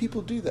lot of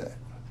people do that.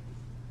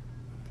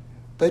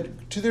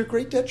 But to their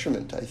great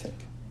detriment, I think.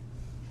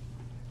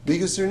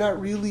 Because they're not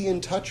really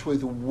in touch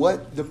with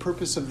what the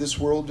purpose of this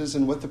world is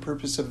and what the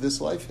purpose of this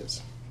life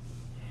is.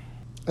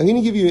 I'm going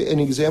to give you an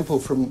example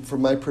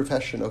from my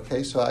profession,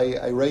 okay? So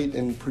I write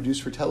and produce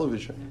for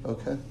television,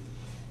 okay?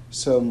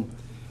 So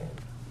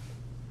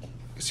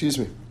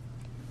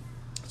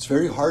It's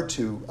very hard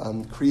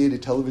to create a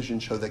television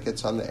show that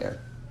gets on the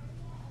air.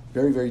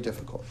 Very, very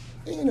difficult.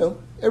 And,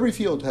 every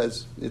field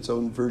has its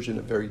own version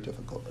of very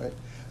difficult, right?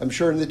 I'm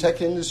sure in the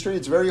tech industry,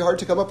 it's very hard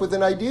to come up with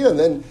an idea and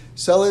then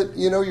sell it,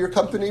 your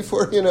company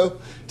for,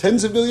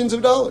 tens of millions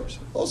of dollars.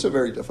 Also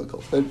very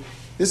difficult. But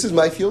this is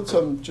my field,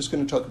 so I'm just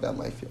going to talk about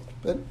my field.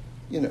 But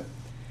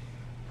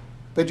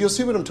you'll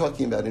see what I'm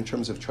talking about in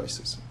terms of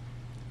choices.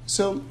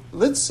 So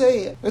let's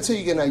say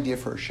you get an idea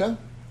for a show,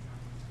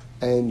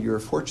 and you're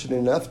fortunate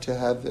enough to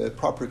have the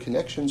proper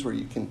connections where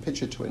you can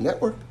pitch it to a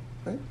network,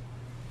 right?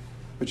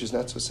 Which is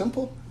not so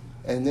simple.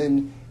 And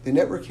then the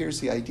network hears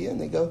the idea and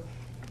they go,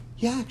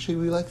 yeah, actually,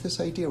 we like this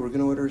idea. We're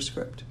going to order a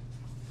script.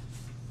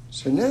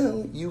 So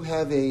now you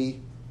have a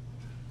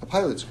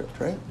pilot script,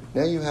 right?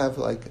 Now you have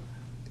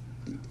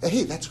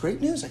hey, that's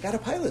great news. I got a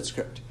pilot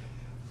script.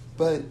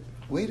 But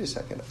wait a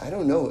second. I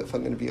don't know if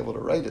I'm going to be able to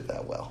write it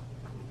that well.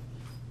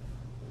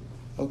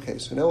 Okay,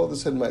 so now all of a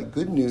sudden my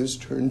good news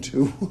turned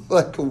to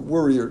a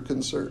worry or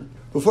concern.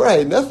 Before I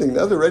had nothing.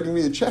 Now they're writing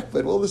me a check,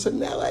 but all of a sudden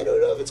now I don't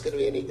know if it's going to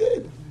be any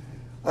good.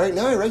 All right,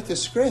 now I write the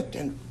script,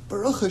 and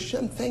Baruch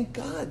Hashem, thank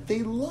God, they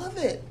love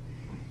it.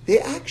 They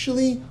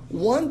actually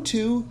want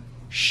to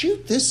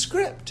shoot this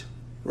script,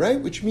 right?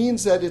 Which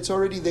means that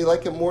they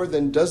like it more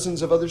than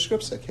dozens of other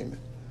scripts that came in.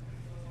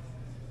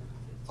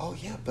 Oh,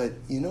 yeah, but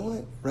you know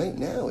what? Right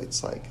now,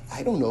 it's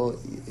I don't know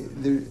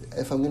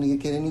if I'm going to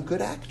get any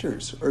good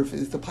actors or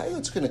if the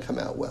pilot's going to come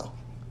out well.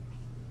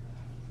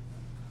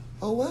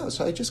 Oh, wow,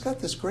 so I just got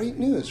this great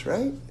news,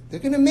 right? They're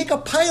going to make a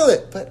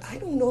pilot, but I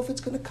don't know if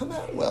it's going to come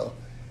out well.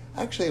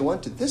 Actually, I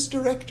wanted this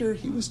director.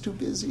 He was too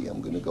busy.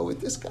 I'm going to go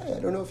with this guy. I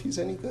don't know if he's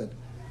any good.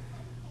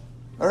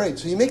 All right,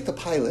 so you make the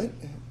pilot,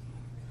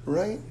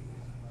 right?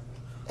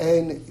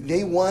 And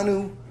they want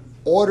to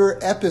order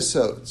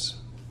episodes.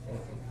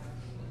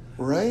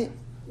 Right?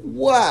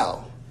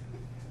 Wow.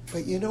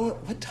 But you know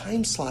what? What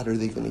time slot are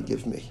they going to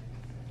give me?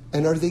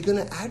 And are they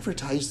going to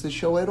advertise the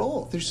show at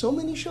all? There's so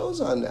many shows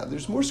on now.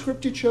 There's more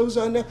scripted shows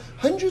on now.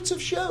 Hundreds of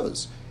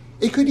shows.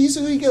 It could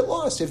easily get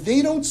lost. If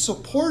they don't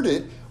support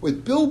it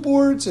with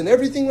billboards and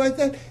everything like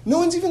that, no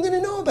one's even going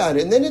to know about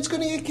it. And then it's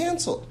going to get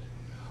canceled.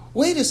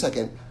 Wait a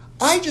second.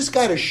 I just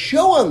got a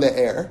show on the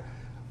air,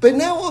 but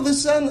now all of a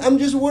sudden I'm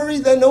just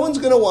worried that no one's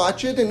going to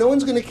watch it and no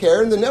one's going to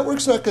care and the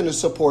network's not going to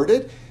support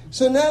it.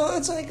 So now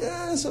it's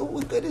so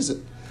what good is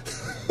it?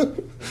 You're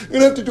going to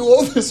have to do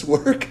all this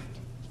work.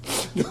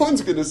 No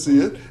one's going to see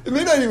it. It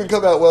may not even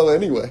come out well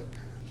anyway.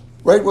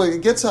 Right? Well,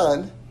 it gets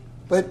on.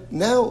 But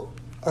now,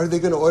 are they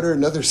going to order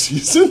another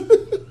season?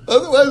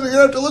 Otherwise, we're going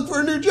to have to look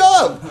for a new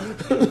job.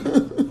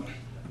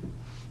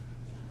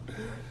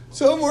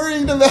 So I'm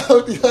worried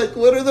about,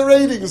 what are the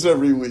ratings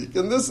every week?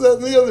 And this, that,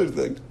 and the other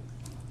thing.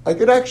 I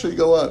could actually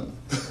go on.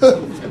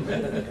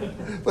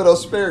 But I'll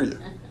spare you.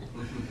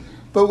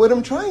 But what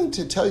I'm trying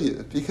to tell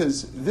you,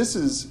 because this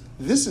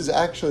is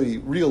actually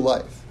real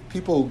life.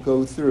 People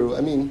go through,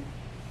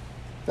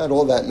 not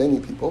all that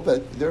many people,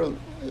 but there are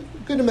a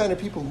good amount of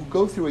people who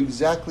go through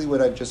exactly what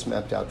I've just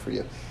mapped out for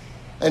you.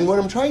 And what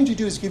I'm trying to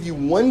do is give you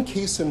one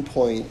case in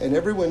point, and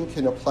everyone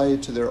can apply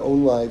it to their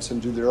own lives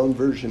and do their own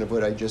version of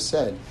what I just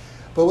said.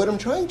 But what I'm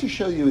trying to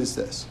show you is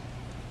this.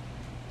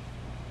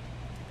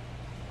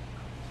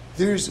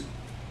 There's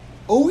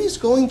always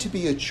going to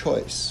be a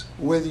choice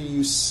whether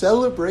you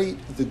celebrate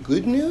the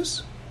good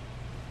news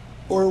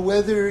or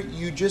whether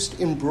you just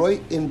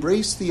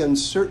embrace the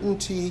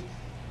uncertainty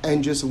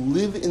and just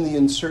live in the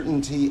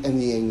uncertainty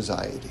and the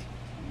anxiety.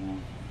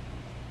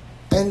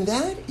 And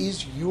that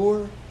is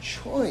your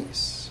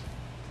choice.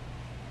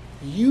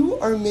 You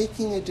are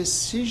making a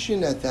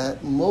decision at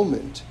that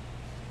moment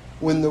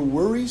when the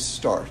worry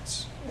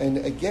starts. And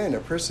again,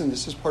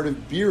 this is part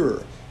of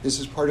birur. This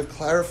is part of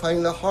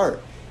clarifying the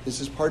heart. This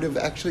is part of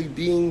actually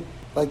being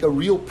like a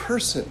real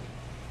person,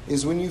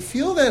 is when you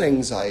feel that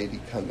anxiety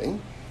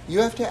coming,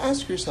 you have to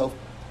ask yourself,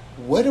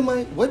 what am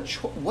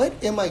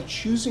I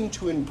choosing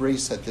to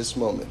embrace at this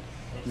moment?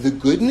 The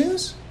good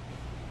news,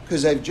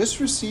 because I've just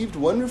received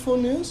wonderful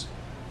news?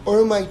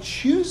 Or am I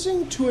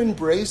choosing to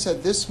embrace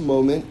at this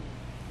moment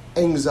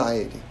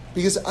anxiety?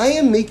 Because I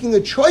am making a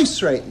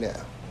choice right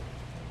now.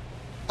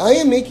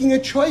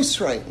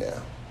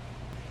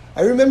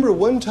 I remember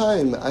one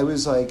time I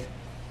was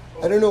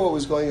I don't know what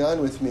was going on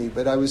with me,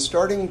 but I was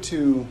starting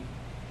to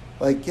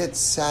get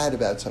sad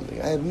about something.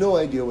 I have no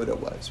idea what it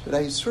was, but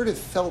I sort of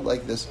felt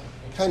like this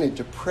kind of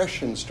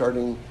depression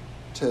starting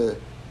to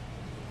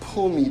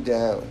pull me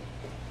down.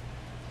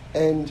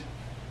 And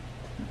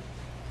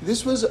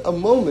this was a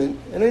moment,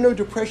 and I know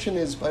depression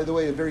is, by the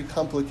way, a very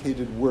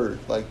complicated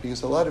word,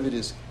 because a lot of it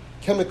is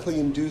chemically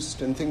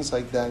induced and things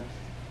like that.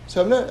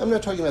 So I'm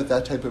not talking about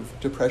that type of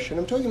depression.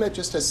 I'm talking about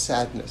just a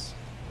sadness.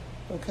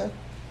 Okay?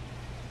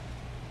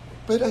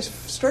 But I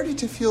started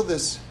to feel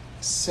this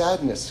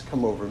sadness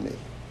come over me.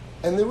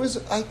 And I was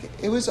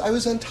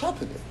on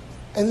top of it.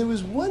 And there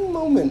was one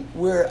moment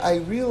where I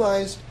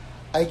realized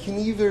I can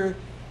either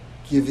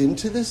give in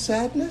to the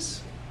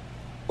sadness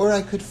or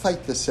I could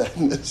fight the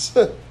sadness.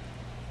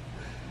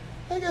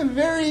 I got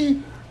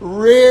very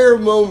rare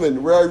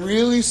moment where I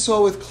really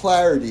saw with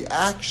clarity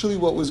actually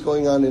what was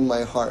going on in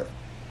my heart.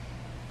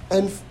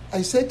 And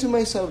I said to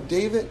myself,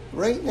 David,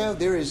 right now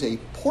there is a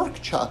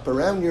pork chop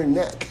around your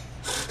neck.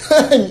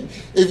 And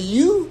if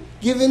you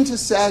give in to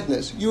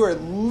sadness, you are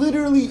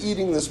literally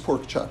eating this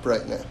pork chop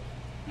right now.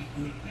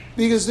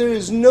 Because there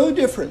is no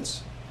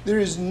difference. There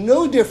is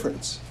no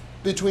difference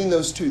between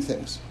those two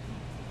things.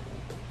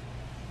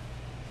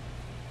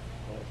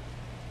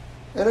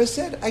 And I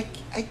said,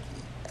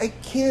 I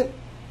can't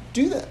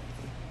do that.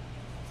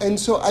 And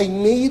so I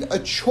made a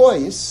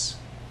choice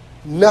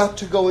not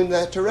to go in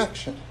that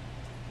direction.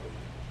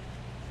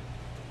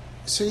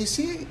 So you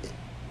see,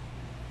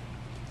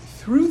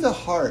 through the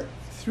heart,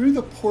 through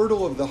the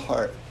portal of the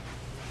heart,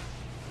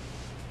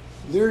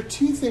 there are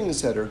two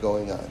things that are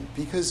going on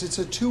because it's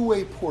a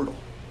two-way portal.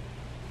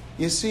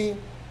 You see,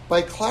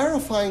 by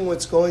clarifying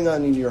what's going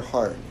on in your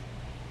heart,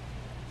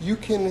 you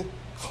can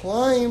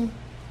climb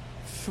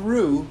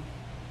through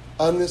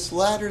on this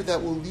ladder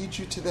that will lead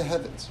you to the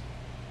heavens.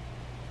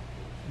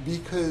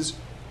 Because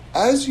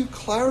as you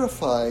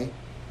clarify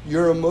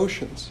your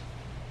emotions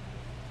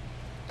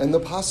and the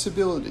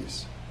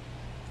possibilities,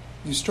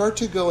 you start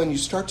to go and you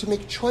start to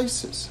make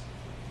choices.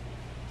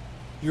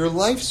 Your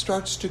life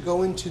starts to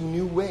go into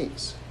new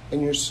ways,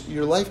 and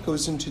your life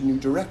goes into new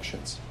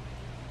directions.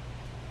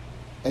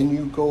 And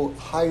you go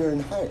higher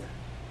and higher.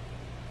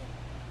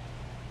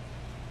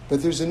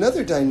 But there's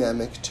another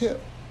dynamic too,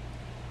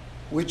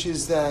 which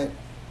is that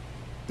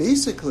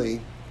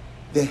basically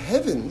the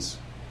heavens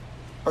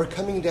are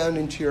coming down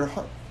into your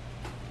heart.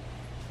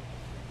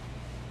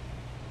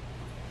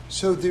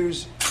 So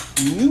there's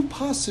new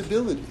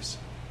possibilities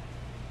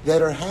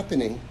that are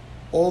happening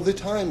all the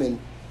time, and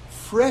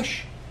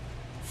fresh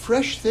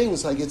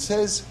things. Like it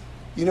says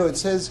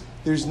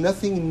there's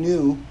nothing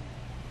new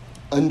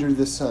under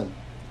the sun,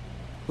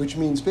 which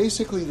means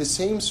basically the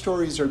same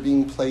stories are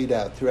being played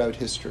out throughout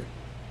history.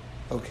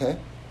 Okay?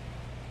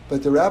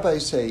 But the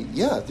rabbis say,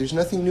 yeah, there's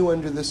nothing new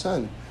under the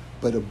sun.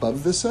 But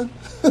above the sun?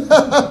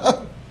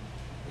 Above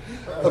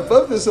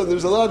the sun,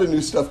 there's a lot of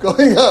new stuff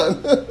going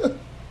on.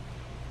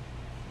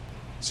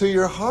 So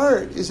your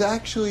heart is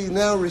actually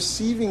now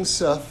receiving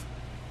stuff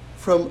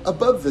from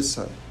above the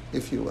sun,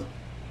 if you will.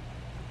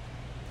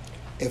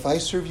 If I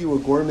serve you a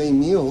gourmet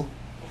meal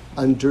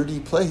on dirty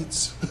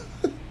plates,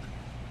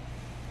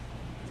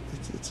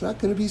 it's not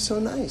going to be so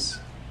nice.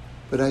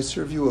 But I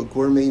serve you a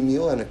gourmet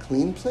meal on a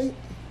clean plate,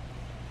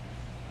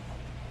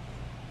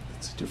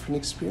 it's a different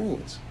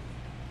experience.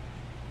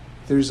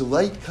 There's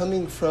light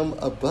coming from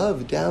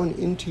above down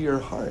into your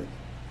heart.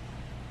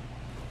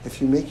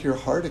 If you make your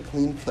heart a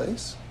clean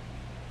place,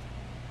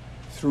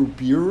 through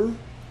birur,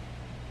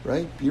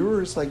 right?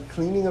 Birur is like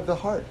cleaning of the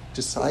heart,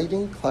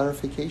 deciding,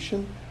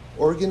 clarification,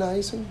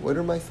 organizing. What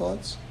are my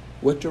thoughts?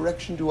 What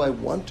direction do I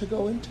want to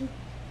go into?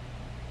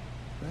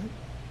 Right?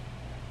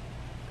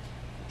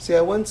 See,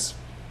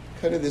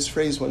 this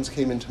phrase once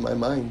came into my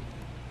mind,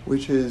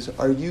 which is,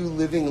 are you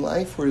living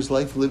life or is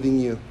life living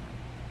you?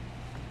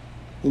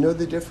 You know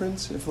the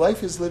difference? If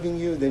life is living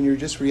you, then you're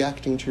just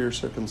reacting to your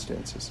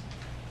circumstances.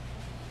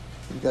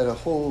 You've got a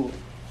whole,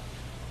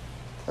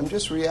 I'm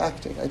just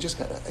reacting. I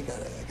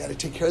gotta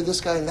take care of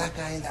this guy and that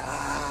guy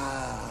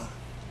and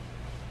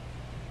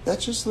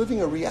That's just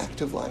living a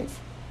reactive life.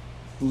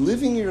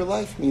 Living your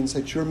life means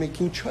that you're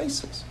making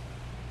choices.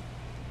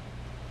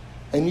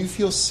 And you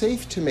feel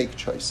safe to make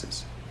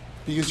choices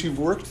because you've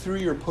worked through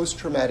your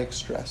post-traumatic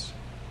stress,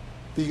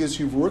 because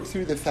you've worked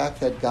through the fact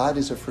that God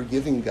is a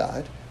forgiving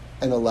God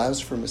and allows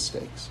for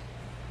mistakes,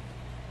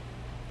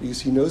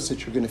 because he knows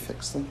that you're going to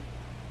fix them.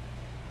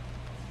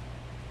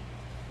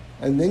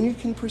 And then you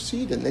can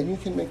proceed, and then you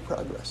can make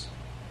progress.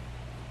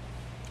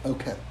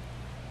 Okay.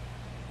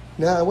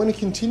 Now, I want to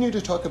continue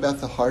to talk about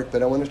the heart,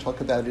 but I want to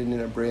talk about it in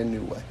a brand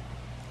new way.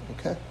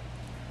 Okay?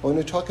 I want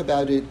to talk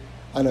about it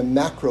on a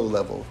macro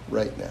level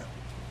right now.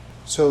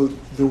 So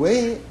the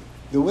way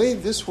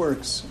this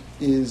works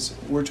is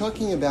we're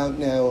talking about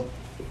now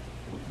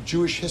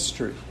Jewish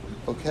history,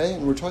 okay?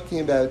 And we're talking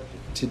about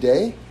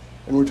today,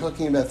 and we're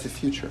talking about the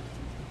future.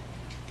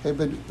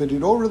 Okay, but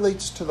it all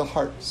relates to the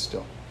heart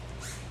still.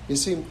 You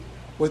see,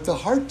 what the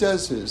heart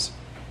does is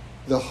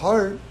the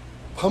heart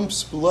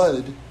pumps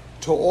blood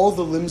to all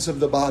the limbs of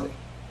the body.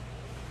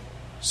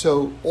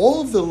 So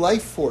all of the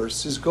life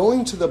force is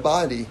going to the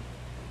body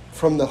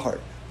from the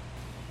heart.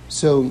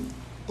 So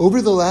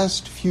over the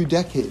last few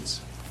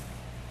decades,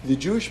 the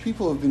Jewish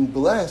people have been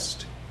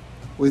blessed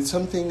with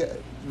something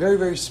very,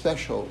 very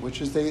special,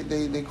 which is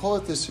they call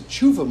it this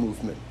tshuva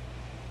movement.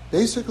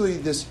 Basically,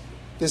 this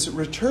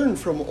return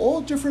from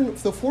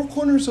the four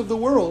corners of the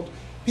world,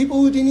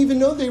 people who didn't even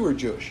know they were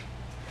Jewish,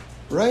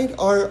 right,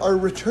 are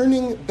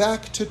returning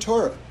back to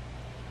Torah.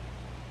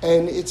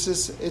 And it's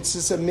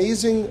this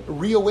amazing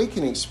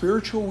reawakening,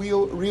 spiritual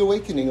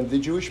reawakening of the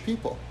Jewish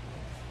people.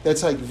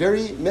 That's like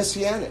very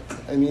messianic.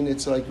 I mean,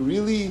 it's like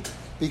really,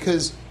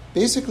 because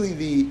basically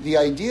the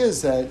idea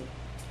is that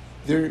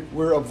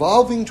we're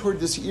evolving toward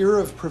this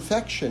era of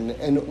perfection,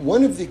 and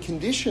one of the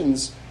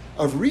conditions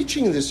of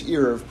reaching this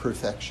era of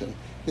perfection,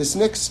 this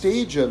next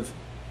stage of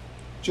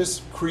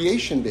just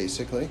creation,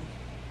 basically,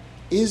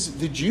 is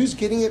the Jews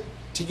getting it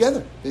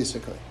together,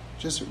 basically.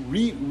 Just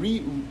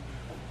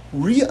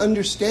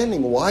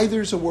re-understanding why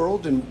there's a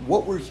world and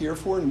what we're here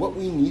for and what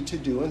we need to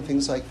do and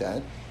things like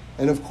that.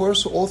 And of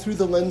course, all through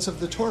the lens of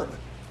the Torah.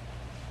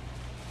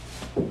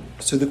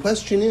 So the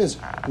question is,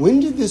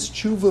 when did this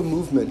tshuva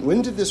movement,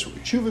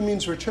 tshuva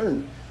means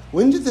return,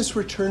 when did this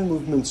return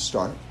movement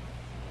start?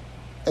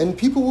 And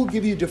people will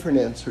give you different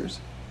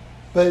answers.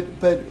 But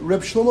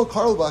Reb Shlomo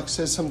Carlebach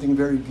says something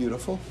very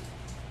beautiful.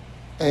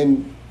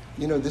 And,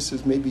 this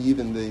is maybe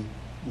even the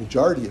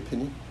majority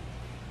opinion.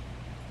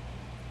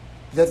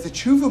 That the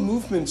tshuva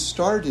movement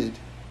started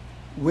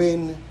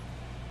when,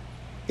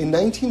 in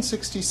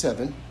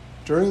 1967,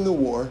 during the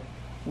war,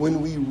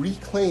 when we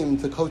reclaimed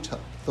the Kotel,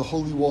 the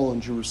Holy Wall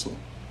in Jerusalem,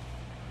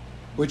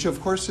 which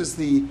of course is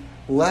the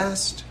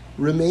last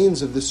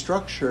remains of the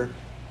structure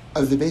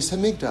of the Beis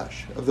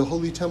HaMikdash, of the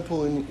Holy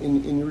Temple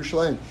in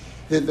Yerushalayim.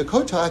 The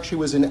Kotel actually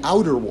was an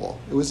outer wall.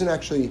 It wasn't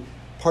actually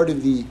part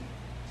of the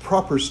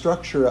proper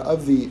structure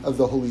of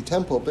the Holy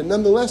Temple, but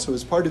nonetheless it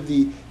was part of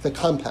the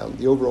compound,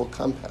 the overall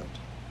compound.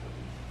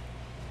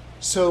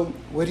 So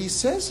what he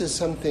says is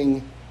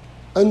something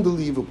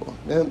unbelievable.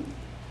 Now,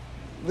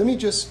 let me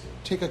just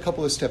take a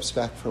couple of steps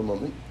back for a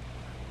moment.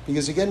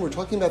 Because again, we're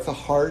talking about the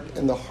heart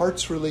and the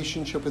heart's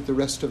relationship with the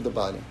rest of the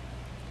body.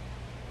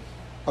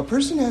 A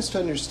person has to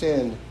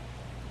understand,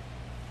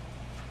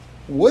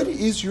 what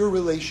is your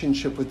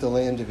relationship with the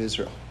land of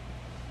Israel?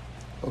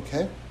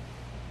 Okay?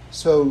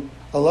 So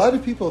a lot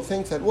of people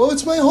think that, well,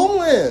 it's my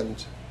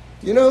homeland.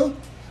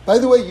 By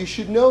the way, you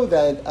should know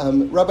that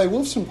Rabbi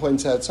Wolfson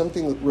points out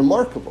something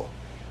remarkable,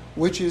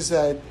 which is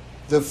that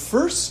the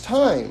first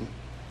time,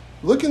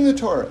 look in the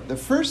Torah, the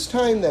first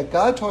time that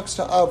God talks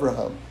to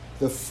Abraham,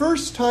 the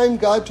first time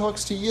God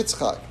talks to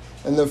Yitzchak,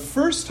 and the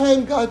first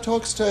time God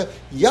talks to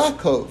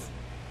Yaakov,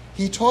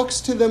 he talks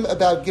to them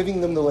about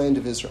giving them the land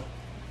of Israel.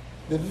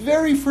 The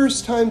very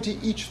first time to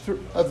each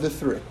of the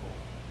three.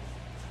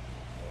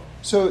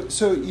 So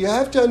you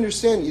have to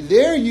understand,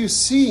 there you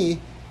see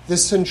the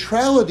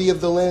centrality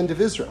of the land of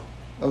Israel.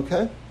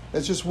 Okay?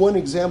 That's just one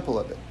example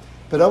of it.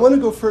 But I want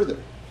to go further,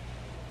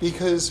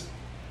 because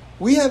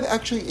we have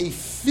actually a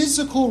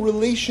physical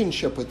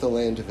relationship with the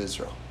land of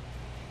Israel.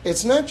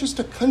 It's not just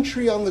a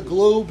country on the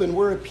globe and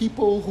we're a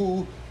people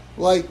who,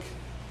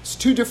 it's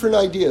two different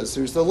ideas.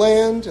 There's the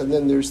land and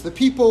then there's the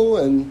people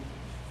and,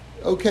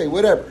 okay,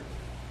 whatever.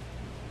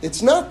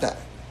 It's not that.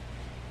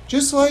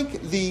 Just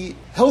like the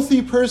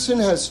healthy person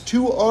has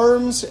 2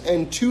 arms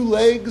and 2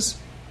 legs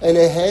and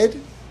a head,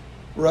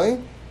 right?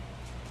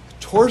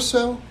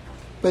 Torso.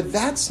 But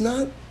that's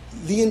not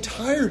the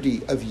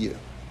entirety of you.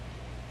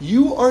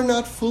 You are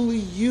not fully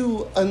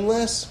you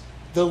unless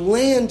the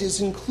land is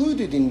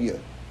included in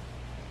you.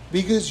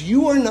 Because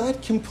you are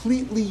not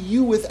completely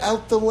you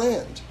without the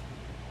land.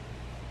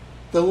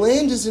 The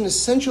land is an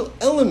essential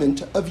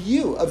element of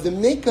you, of the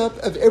makeup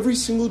of every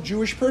single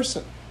Jewish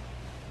person.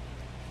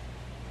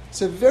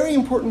 It's a very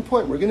important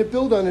point. We're going to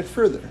build on it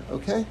further,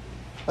 okay?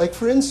 Like,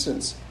 for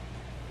instance,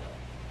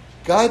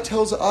 God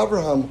tells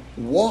Abraham,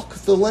 walk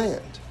the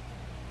land.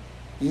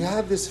 You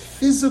have this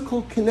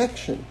physical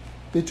connection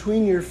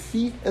between your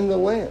feet and the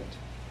land.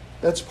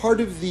 That's part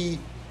of the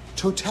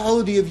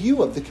totality of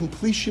you, of the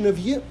completion of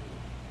you.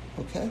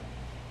 Okay?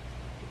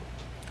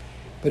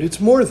 But it's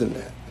more than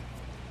that.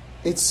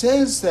 It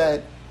says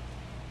that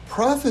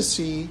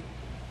prophecy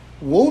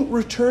won't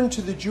return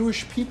to the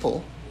Jewish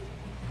people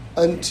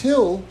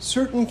until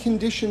certain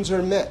conditions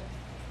are met.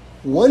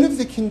 One of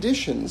the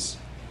conditions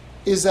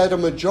is that a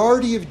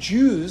majority of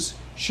Jews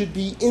should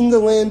be in the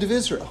land of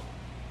Israel.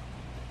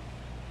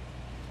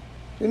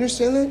 Do you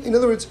understand that? In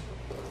other words,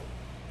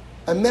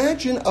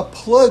 imagine a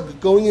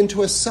plug going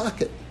into a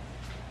socket.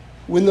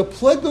 When the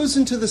plug goes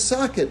into the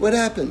socket, what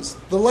happens?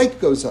 The light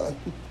goes on.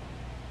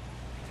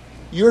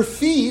 Your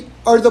feet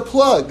are the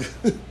plug.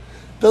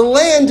 The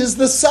land is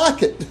the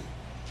socket.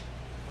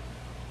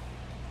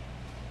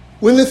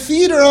 When the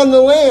feet are on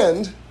the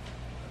land,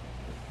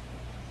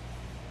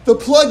 the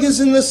plug is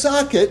in the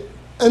socket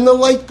and the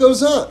light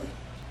goes on.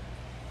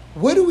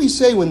 What do we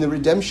say when the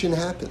redemption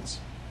happens?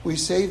 We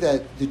say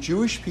that the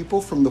Jewish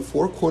people from the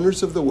 4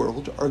 corners of the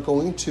world are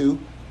going to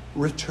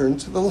return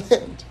to the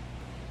land.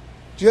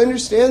 Do you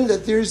understand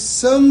that there's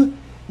some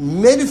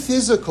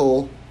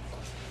metaphysical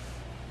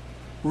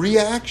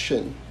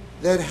reaction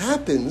that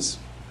happens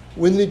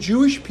when the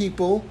Jewish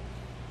people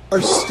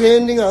are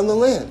standing on the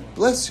land?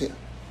 Bless you.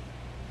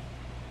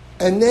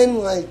 And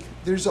then,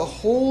 there's a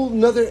whole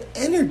nother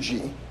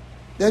energy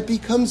that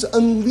becomes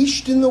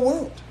unleashed in the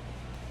world.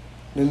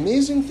 An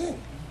amazing thing.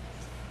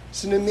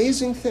 It's an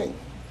amazing thing.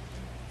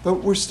 But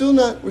we're still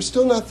not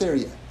there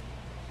yet.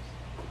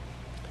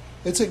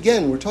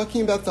 We're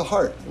talking about the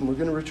heart, and we're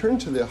going to return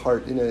to the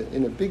heart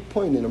in a big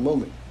point in a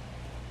moment.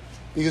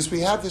 Because we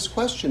have this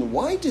question,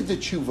 why did the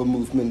tshuva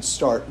movement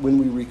start when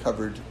we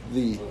recovered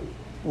the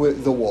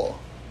wall?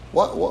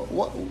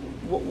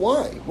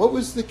 Why? What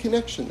was the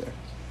connection there?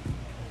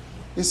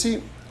 You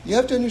see, you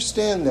have to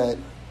understand that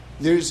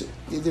There's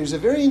a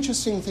very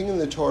interesting thing in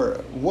the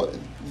Torah.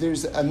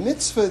 There's a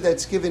mitzvah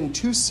that's given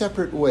two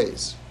separate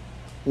ways.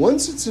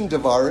 Once it's in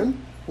Devarim,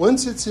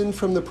 once it's in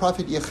from the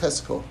prophet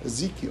Yecheskel,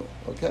 Ezekiel,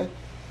 okay?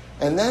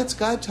 And that's,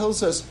 God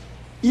tells us,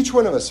 each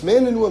one of us,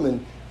 man and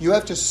woman, you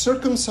have to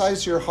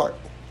circumcise your heart.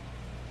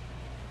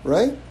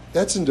 Right?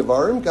 That's in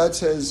Devarim. God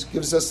says,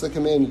 gives us the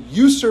command,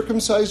 you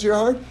circumcise your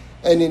heart.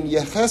 And in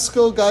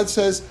Yecheskel, God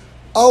says,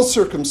 I'll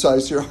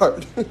circumcise your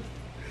heart.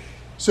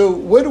 So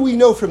what do we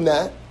know from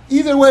that?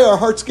 Either way, our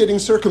heart's getting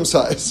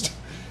circumcised.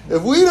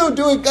 If we don't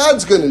do it,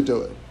 God's going to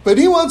do it. But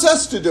he wants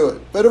us to do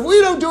it. But if we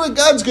don't do it,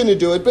 God's going to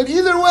do it. But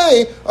either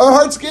way, our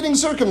heart's getting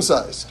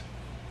circumcised.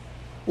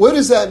 What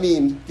does that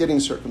mean, getting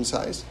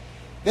circumcised?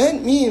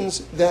 That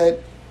means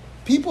that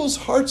people's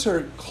hearts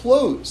are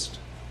closed,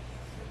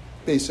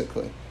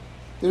 basically.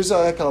 There's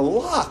like a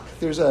lock.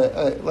 There's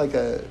a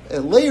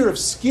layer of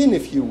skin,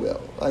 if you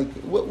will. Like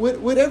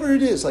whatever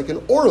it is, like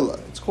an orla.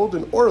 It's called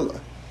an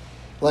orla,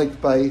 like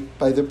by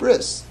the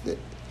bris.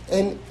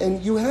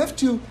 And you have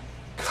to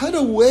cut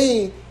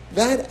away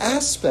that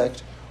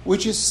aspect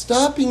which is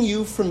stopping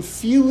you from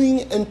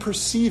feeling and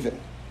perceiving,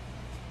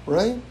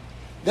 right?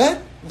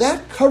 That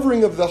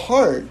covering of the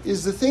heart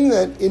is the thing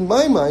that, in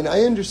my mind,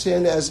 I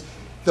understand as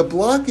the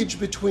blockage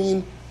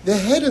between the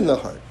head and the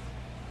heart.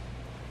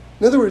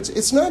 In other words,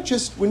 it's not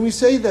just when we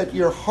say that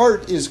your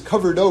heart is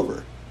covered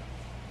over.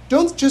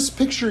 Don't just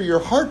picture your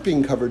heart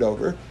being covered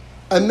over.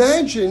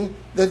 Imagine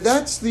that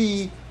that's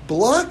the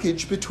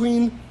blockage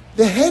between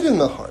the head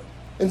and the heart.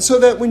 And so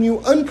that when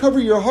you uncover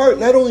your heart,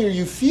 not only are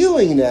you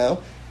feeling now,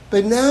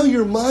 but now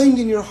your mind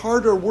and your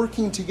heart are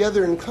working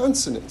together in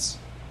consonance.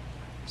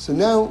 So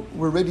now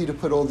we're ready to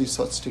put all these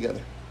thoughts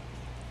together.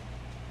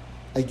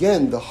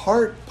 Again, the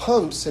heart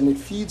pumps and it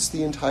feeds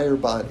the entire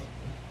body.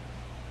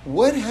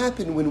 What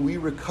happened when we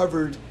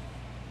recovered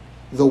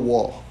the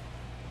wall?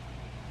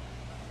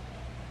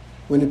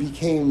 When it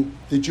became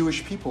the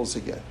Jewish peoples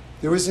again?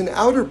 There was an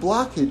outer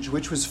blockage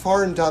which was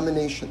foreign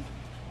domination.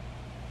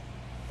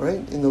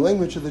 Right? In the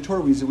language of the Torah,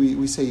 we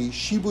say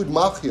shibud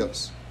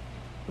malchios,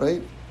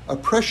 right?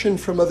 Oppression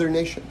from other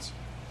nations.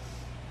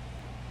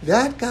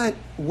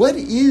 What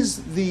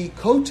is the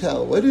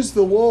kotel? What is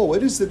the wall?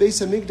 What is the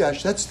Beis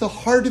Hamikdash? That's the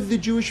heart of the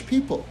Jewish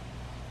people.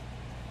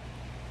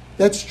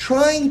 That's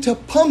trying to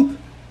pump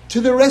to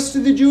the rest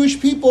of the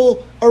Jewish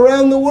people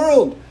around the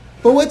world.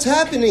 But what's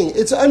happening?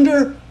 It's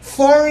under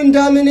foreign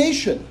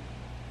domination.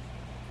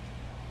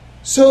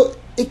 So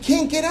it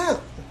can't get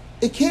out.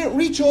 It can't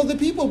reach all the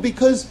people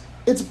because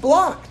it's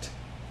blocked.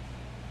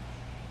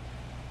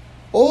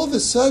 All of a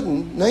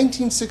sudden,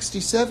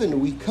 1967,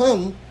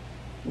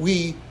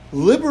 we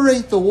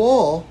liberate the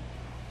wall.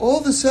 All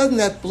of a sudden,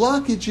 that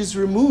blockage is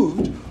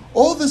removed.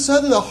 All of a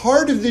sudden, the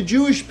heart of the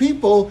Jewish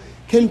people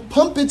can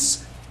pump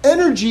its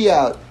energy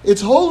out,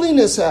 its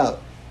holiness out,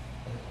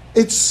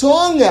 its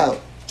song out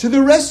to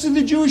the rest of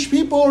the Jewish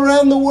people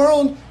around the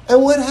world.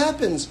 And what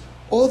happens?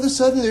 All of a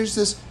sudden, there's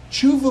this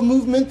tshuva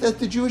movement that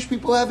the Jewish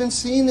people haven't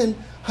seen in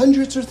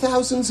hundreds or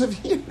thousands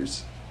of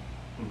years.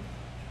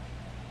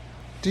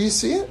 Do you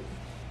see it?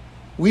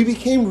 We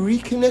became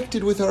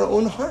reconnected with our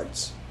own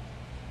hearts.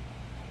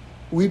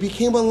 We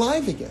became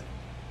alive again.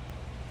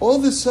 All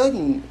of a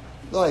sudden,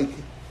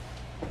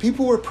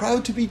 people were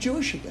proud to be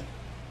Jewish again.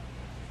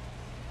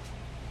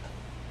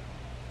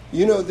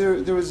 You know,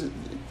 there was...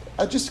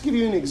 I'll just give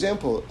you an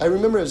example. I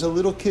remember as a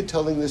little kid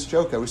telling this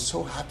joke. I was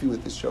so happy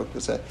with this joke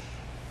because I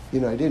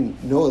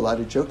didn't know a lot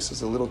of jokes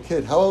as a little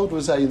kid. How old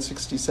was I in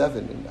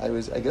 1967?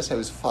 And I guess I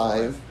was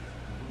 5.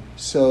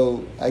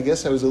 So I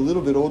guess I was a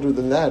little bit older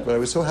than that, but I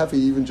was so happy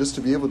even just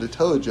to be able to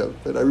tell a joke.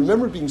 But I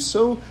remember being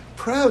so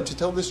proud to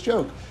tell this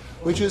joke,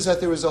 which is that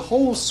there was a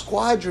whole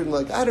squadron,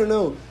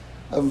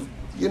 of,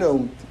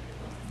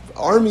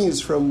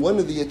 armies from one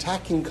of the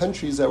attacking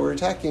countries that were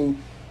attacking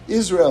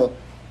Israel.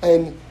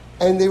 And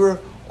they were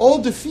all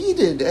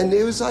defeated. And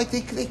it was like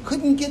they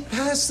couldn't get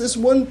past this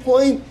one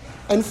point.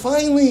 And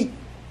finally,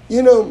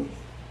 it's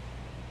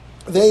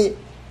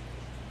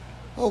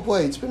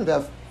been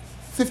about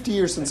 50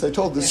 years since I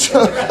told this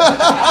joke. But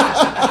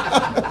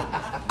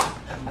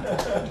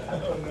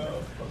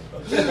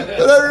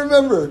I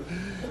remember.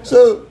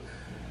 So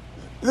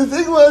the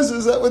thing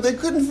is that what they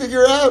couldn't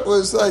figure out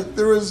was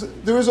there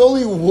was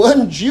only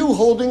one Jew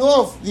holding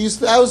off these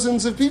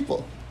thousands of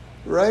people,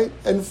 right?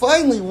 And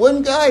finally,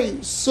 one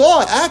guy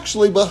saw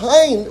actually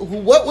behind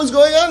what was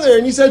going on there,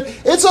 and he said,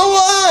 "It's a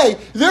lie!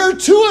 There are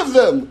 2 of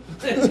them."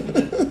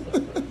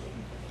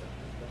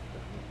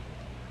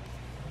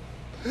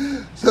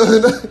 So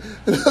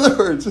in other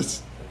words,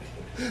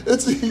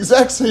 it's the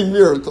exact same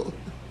miracle.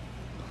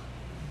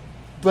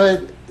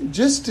 But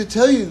just to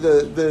tell you,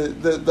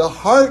 the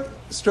heart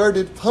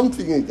started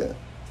pumping again,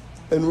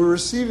 and we're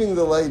receiving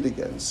the light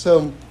again.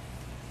 So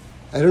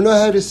I don't know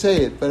how to say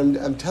it, but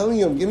I'm telling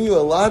you, I'm giving you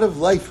a lot of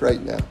life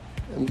right now.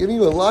 I'm giving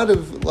you a lot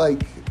of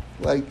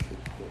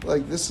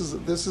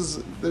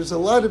there's a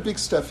lot of big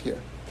stuff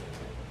here.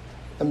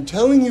 I'm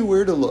telling you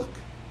where to look,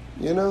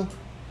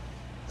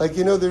 Like,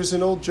 there's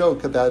an old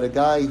joke about a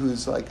guy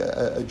who's like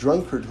a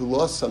drunkard who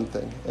lost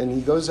something, and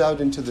he goes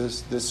out into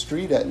the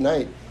street at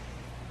night,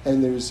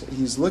 and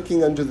he's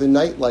looking under the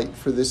nightlight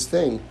for this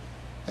thing,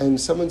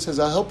 and someone says,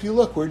 "I'll help you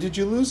look. Where did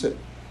you lose it?"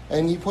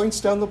 And he points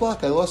down the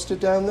block. "I lost it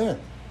down there."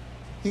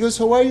 He goes,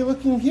 "So why are you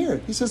looking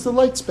here?" He says, "The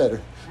light's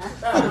better."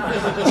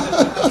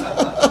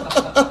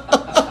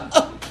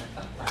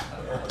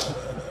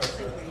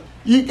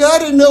 You got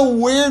to know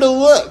where to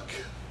look.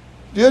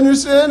 Do you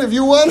understand? If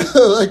you want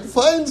to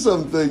find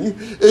something,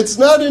 it's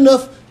not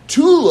enough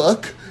to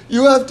look.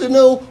 You have to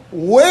know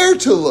where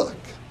to look.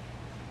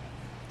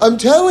 I'm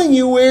telling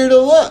you where to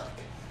look.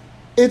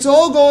 It's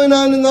all going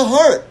on in the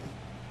heart.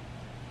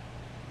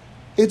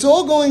 It's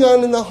all going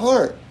on in the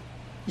heart.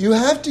 You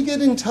have to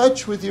get in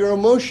touch with your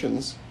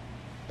emotions,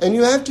 and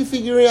you have to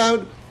figure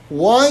out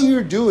why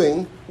you're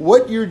doing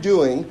what you're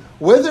doing,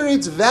 whether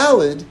it's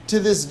valid to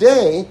this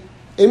day.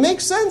 It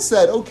makes sense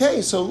that,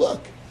 okay, so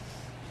look,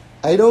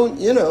 I don't,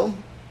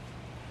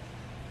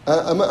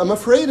 I'm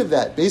afraid of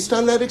that based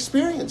on that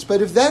experience.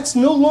 But if that's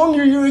no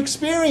longer your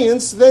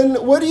experience, then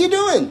what are you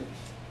doing?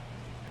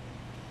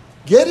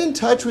 Get in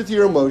touch with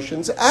your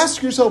emotions.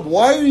 Ask yourself,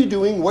 why are you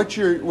doing what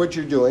you're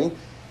doing?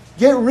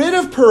 Get rid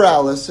of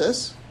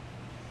paralysis,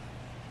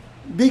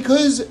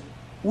 because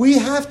we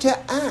have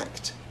to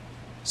act.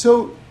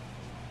 So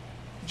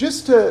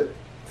just to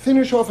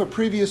finish off a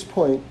previous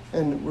point,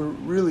 and we're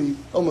really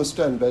almost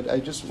done, but I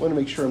just want to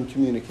make sure I'm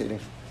communicating.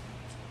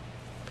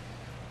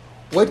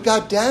 What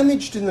got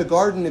damaged in the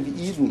Garden of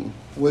Eden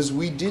was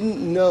we didn't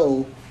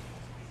know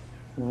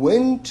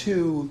when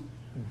to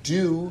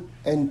do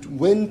and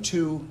when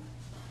to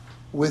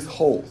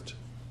withhold.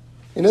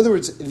 In other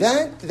words,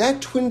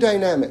 that twin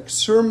dynamic,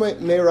 Sur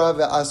Me'era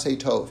ve'aseh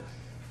tov,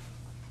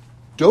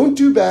 don't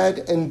do bad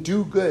and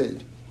do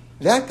good,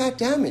 that got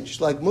damaged.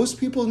 Like most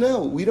people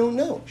know, we don't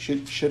know.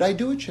 Should I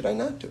do it? Should I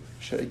not do it?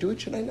 Should I do it?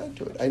 Should I not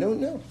do it? I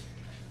don't know.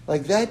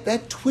 Like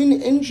that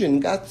twin engine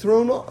got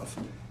thrown off.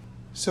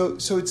 So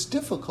it's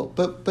difficult,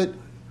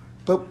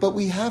 but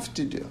we have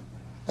to do,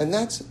 and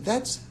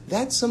that's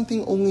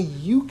something only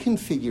you can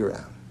figure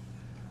out,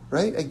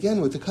 right? Again,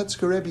 what the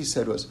Kotzker Rebbe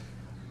said was,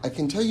 I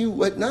can tell you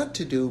what not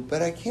to do,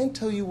 but I can't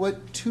tell you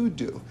what to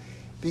do,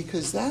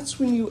 because that's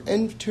when you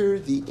enter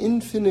the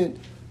infinite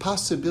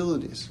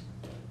possibilities,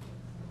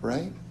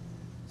 right?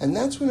 And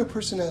that's when a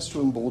person has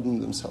to embolden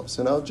themselves.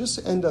 And I'll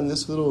just end on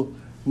this little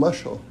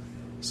mushal,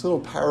 this little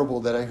parable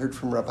that I heard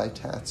from Rabbi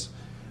Tatz,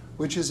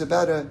 which is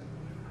about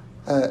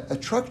a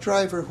truck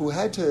driver who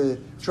had to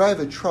drive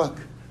a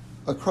truck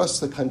across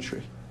the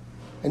country.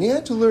 And he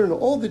had to learn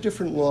all the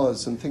different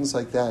laws and things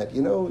like that.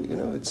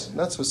 It's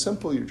not so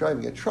simple. You're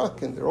driving a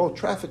truck, and they're all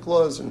traffic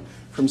laws, and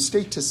from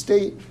state to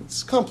state,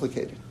 it's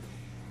complicated.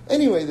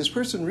 Anyway, this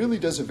person really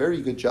does a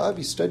very good job.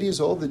 He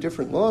studies all the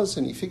different laws,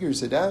 and he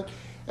figures it out.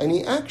 And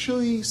he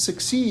actually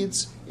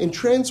succeeds in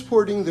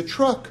transporting the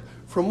truck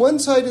from one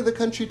side of the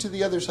country to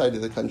the other side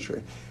of the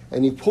country.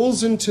 And he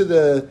pulls into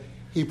the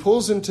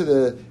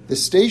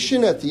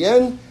station at the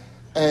end,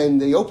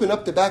 and they open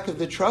up the back of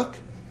the truck,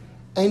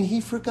 and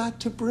he forgot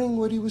to bring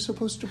what he was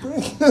supposed to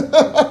bring.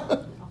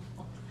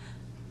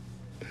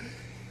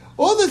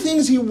 All the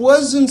things he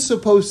wasn't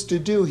supposed to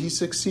do, he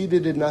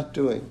succeeded in not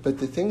doing. But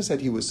the things that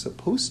he was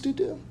supposed to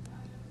do,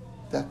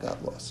 that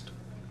got lost.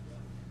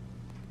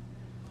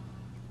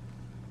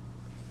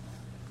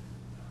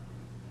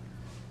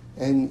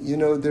 And,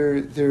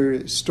 there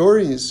are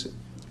stories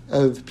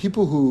of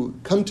people who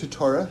come to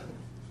Torah,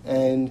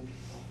 and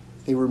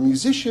they were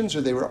musicians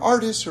or they were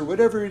artists or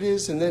whatever it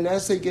is, and then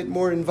as they get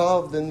more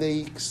involved, then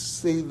they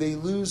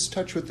lose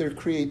touch with their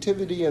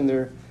creativity, and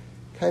they're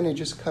kind of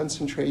just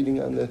concentrating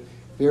on the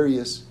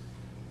various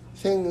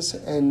things,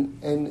 and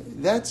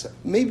that's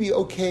maybe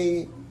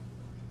okay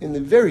in the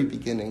very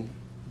beginning,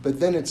 but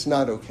then it's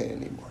not okay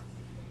anymore,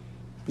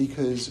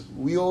 because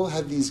we all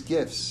have these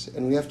gifts,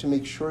 and we have to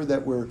make sure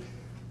that we're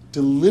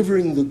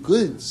delivering the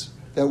goods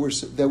that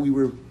we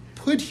were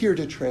put here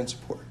to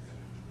transport.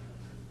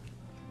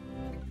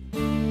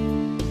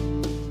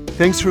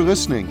 Thanks for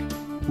listening.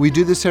 We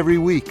do this every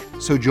week,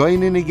 so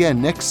join in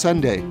again next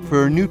Sunday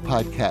for a new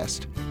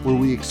podcast where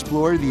we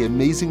explore the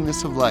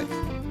amazingness of life.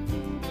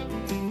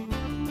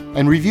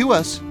 And review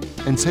us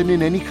and send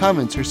in any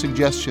comments or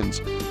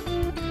suggestions.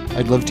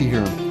 I'd love to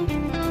hear them.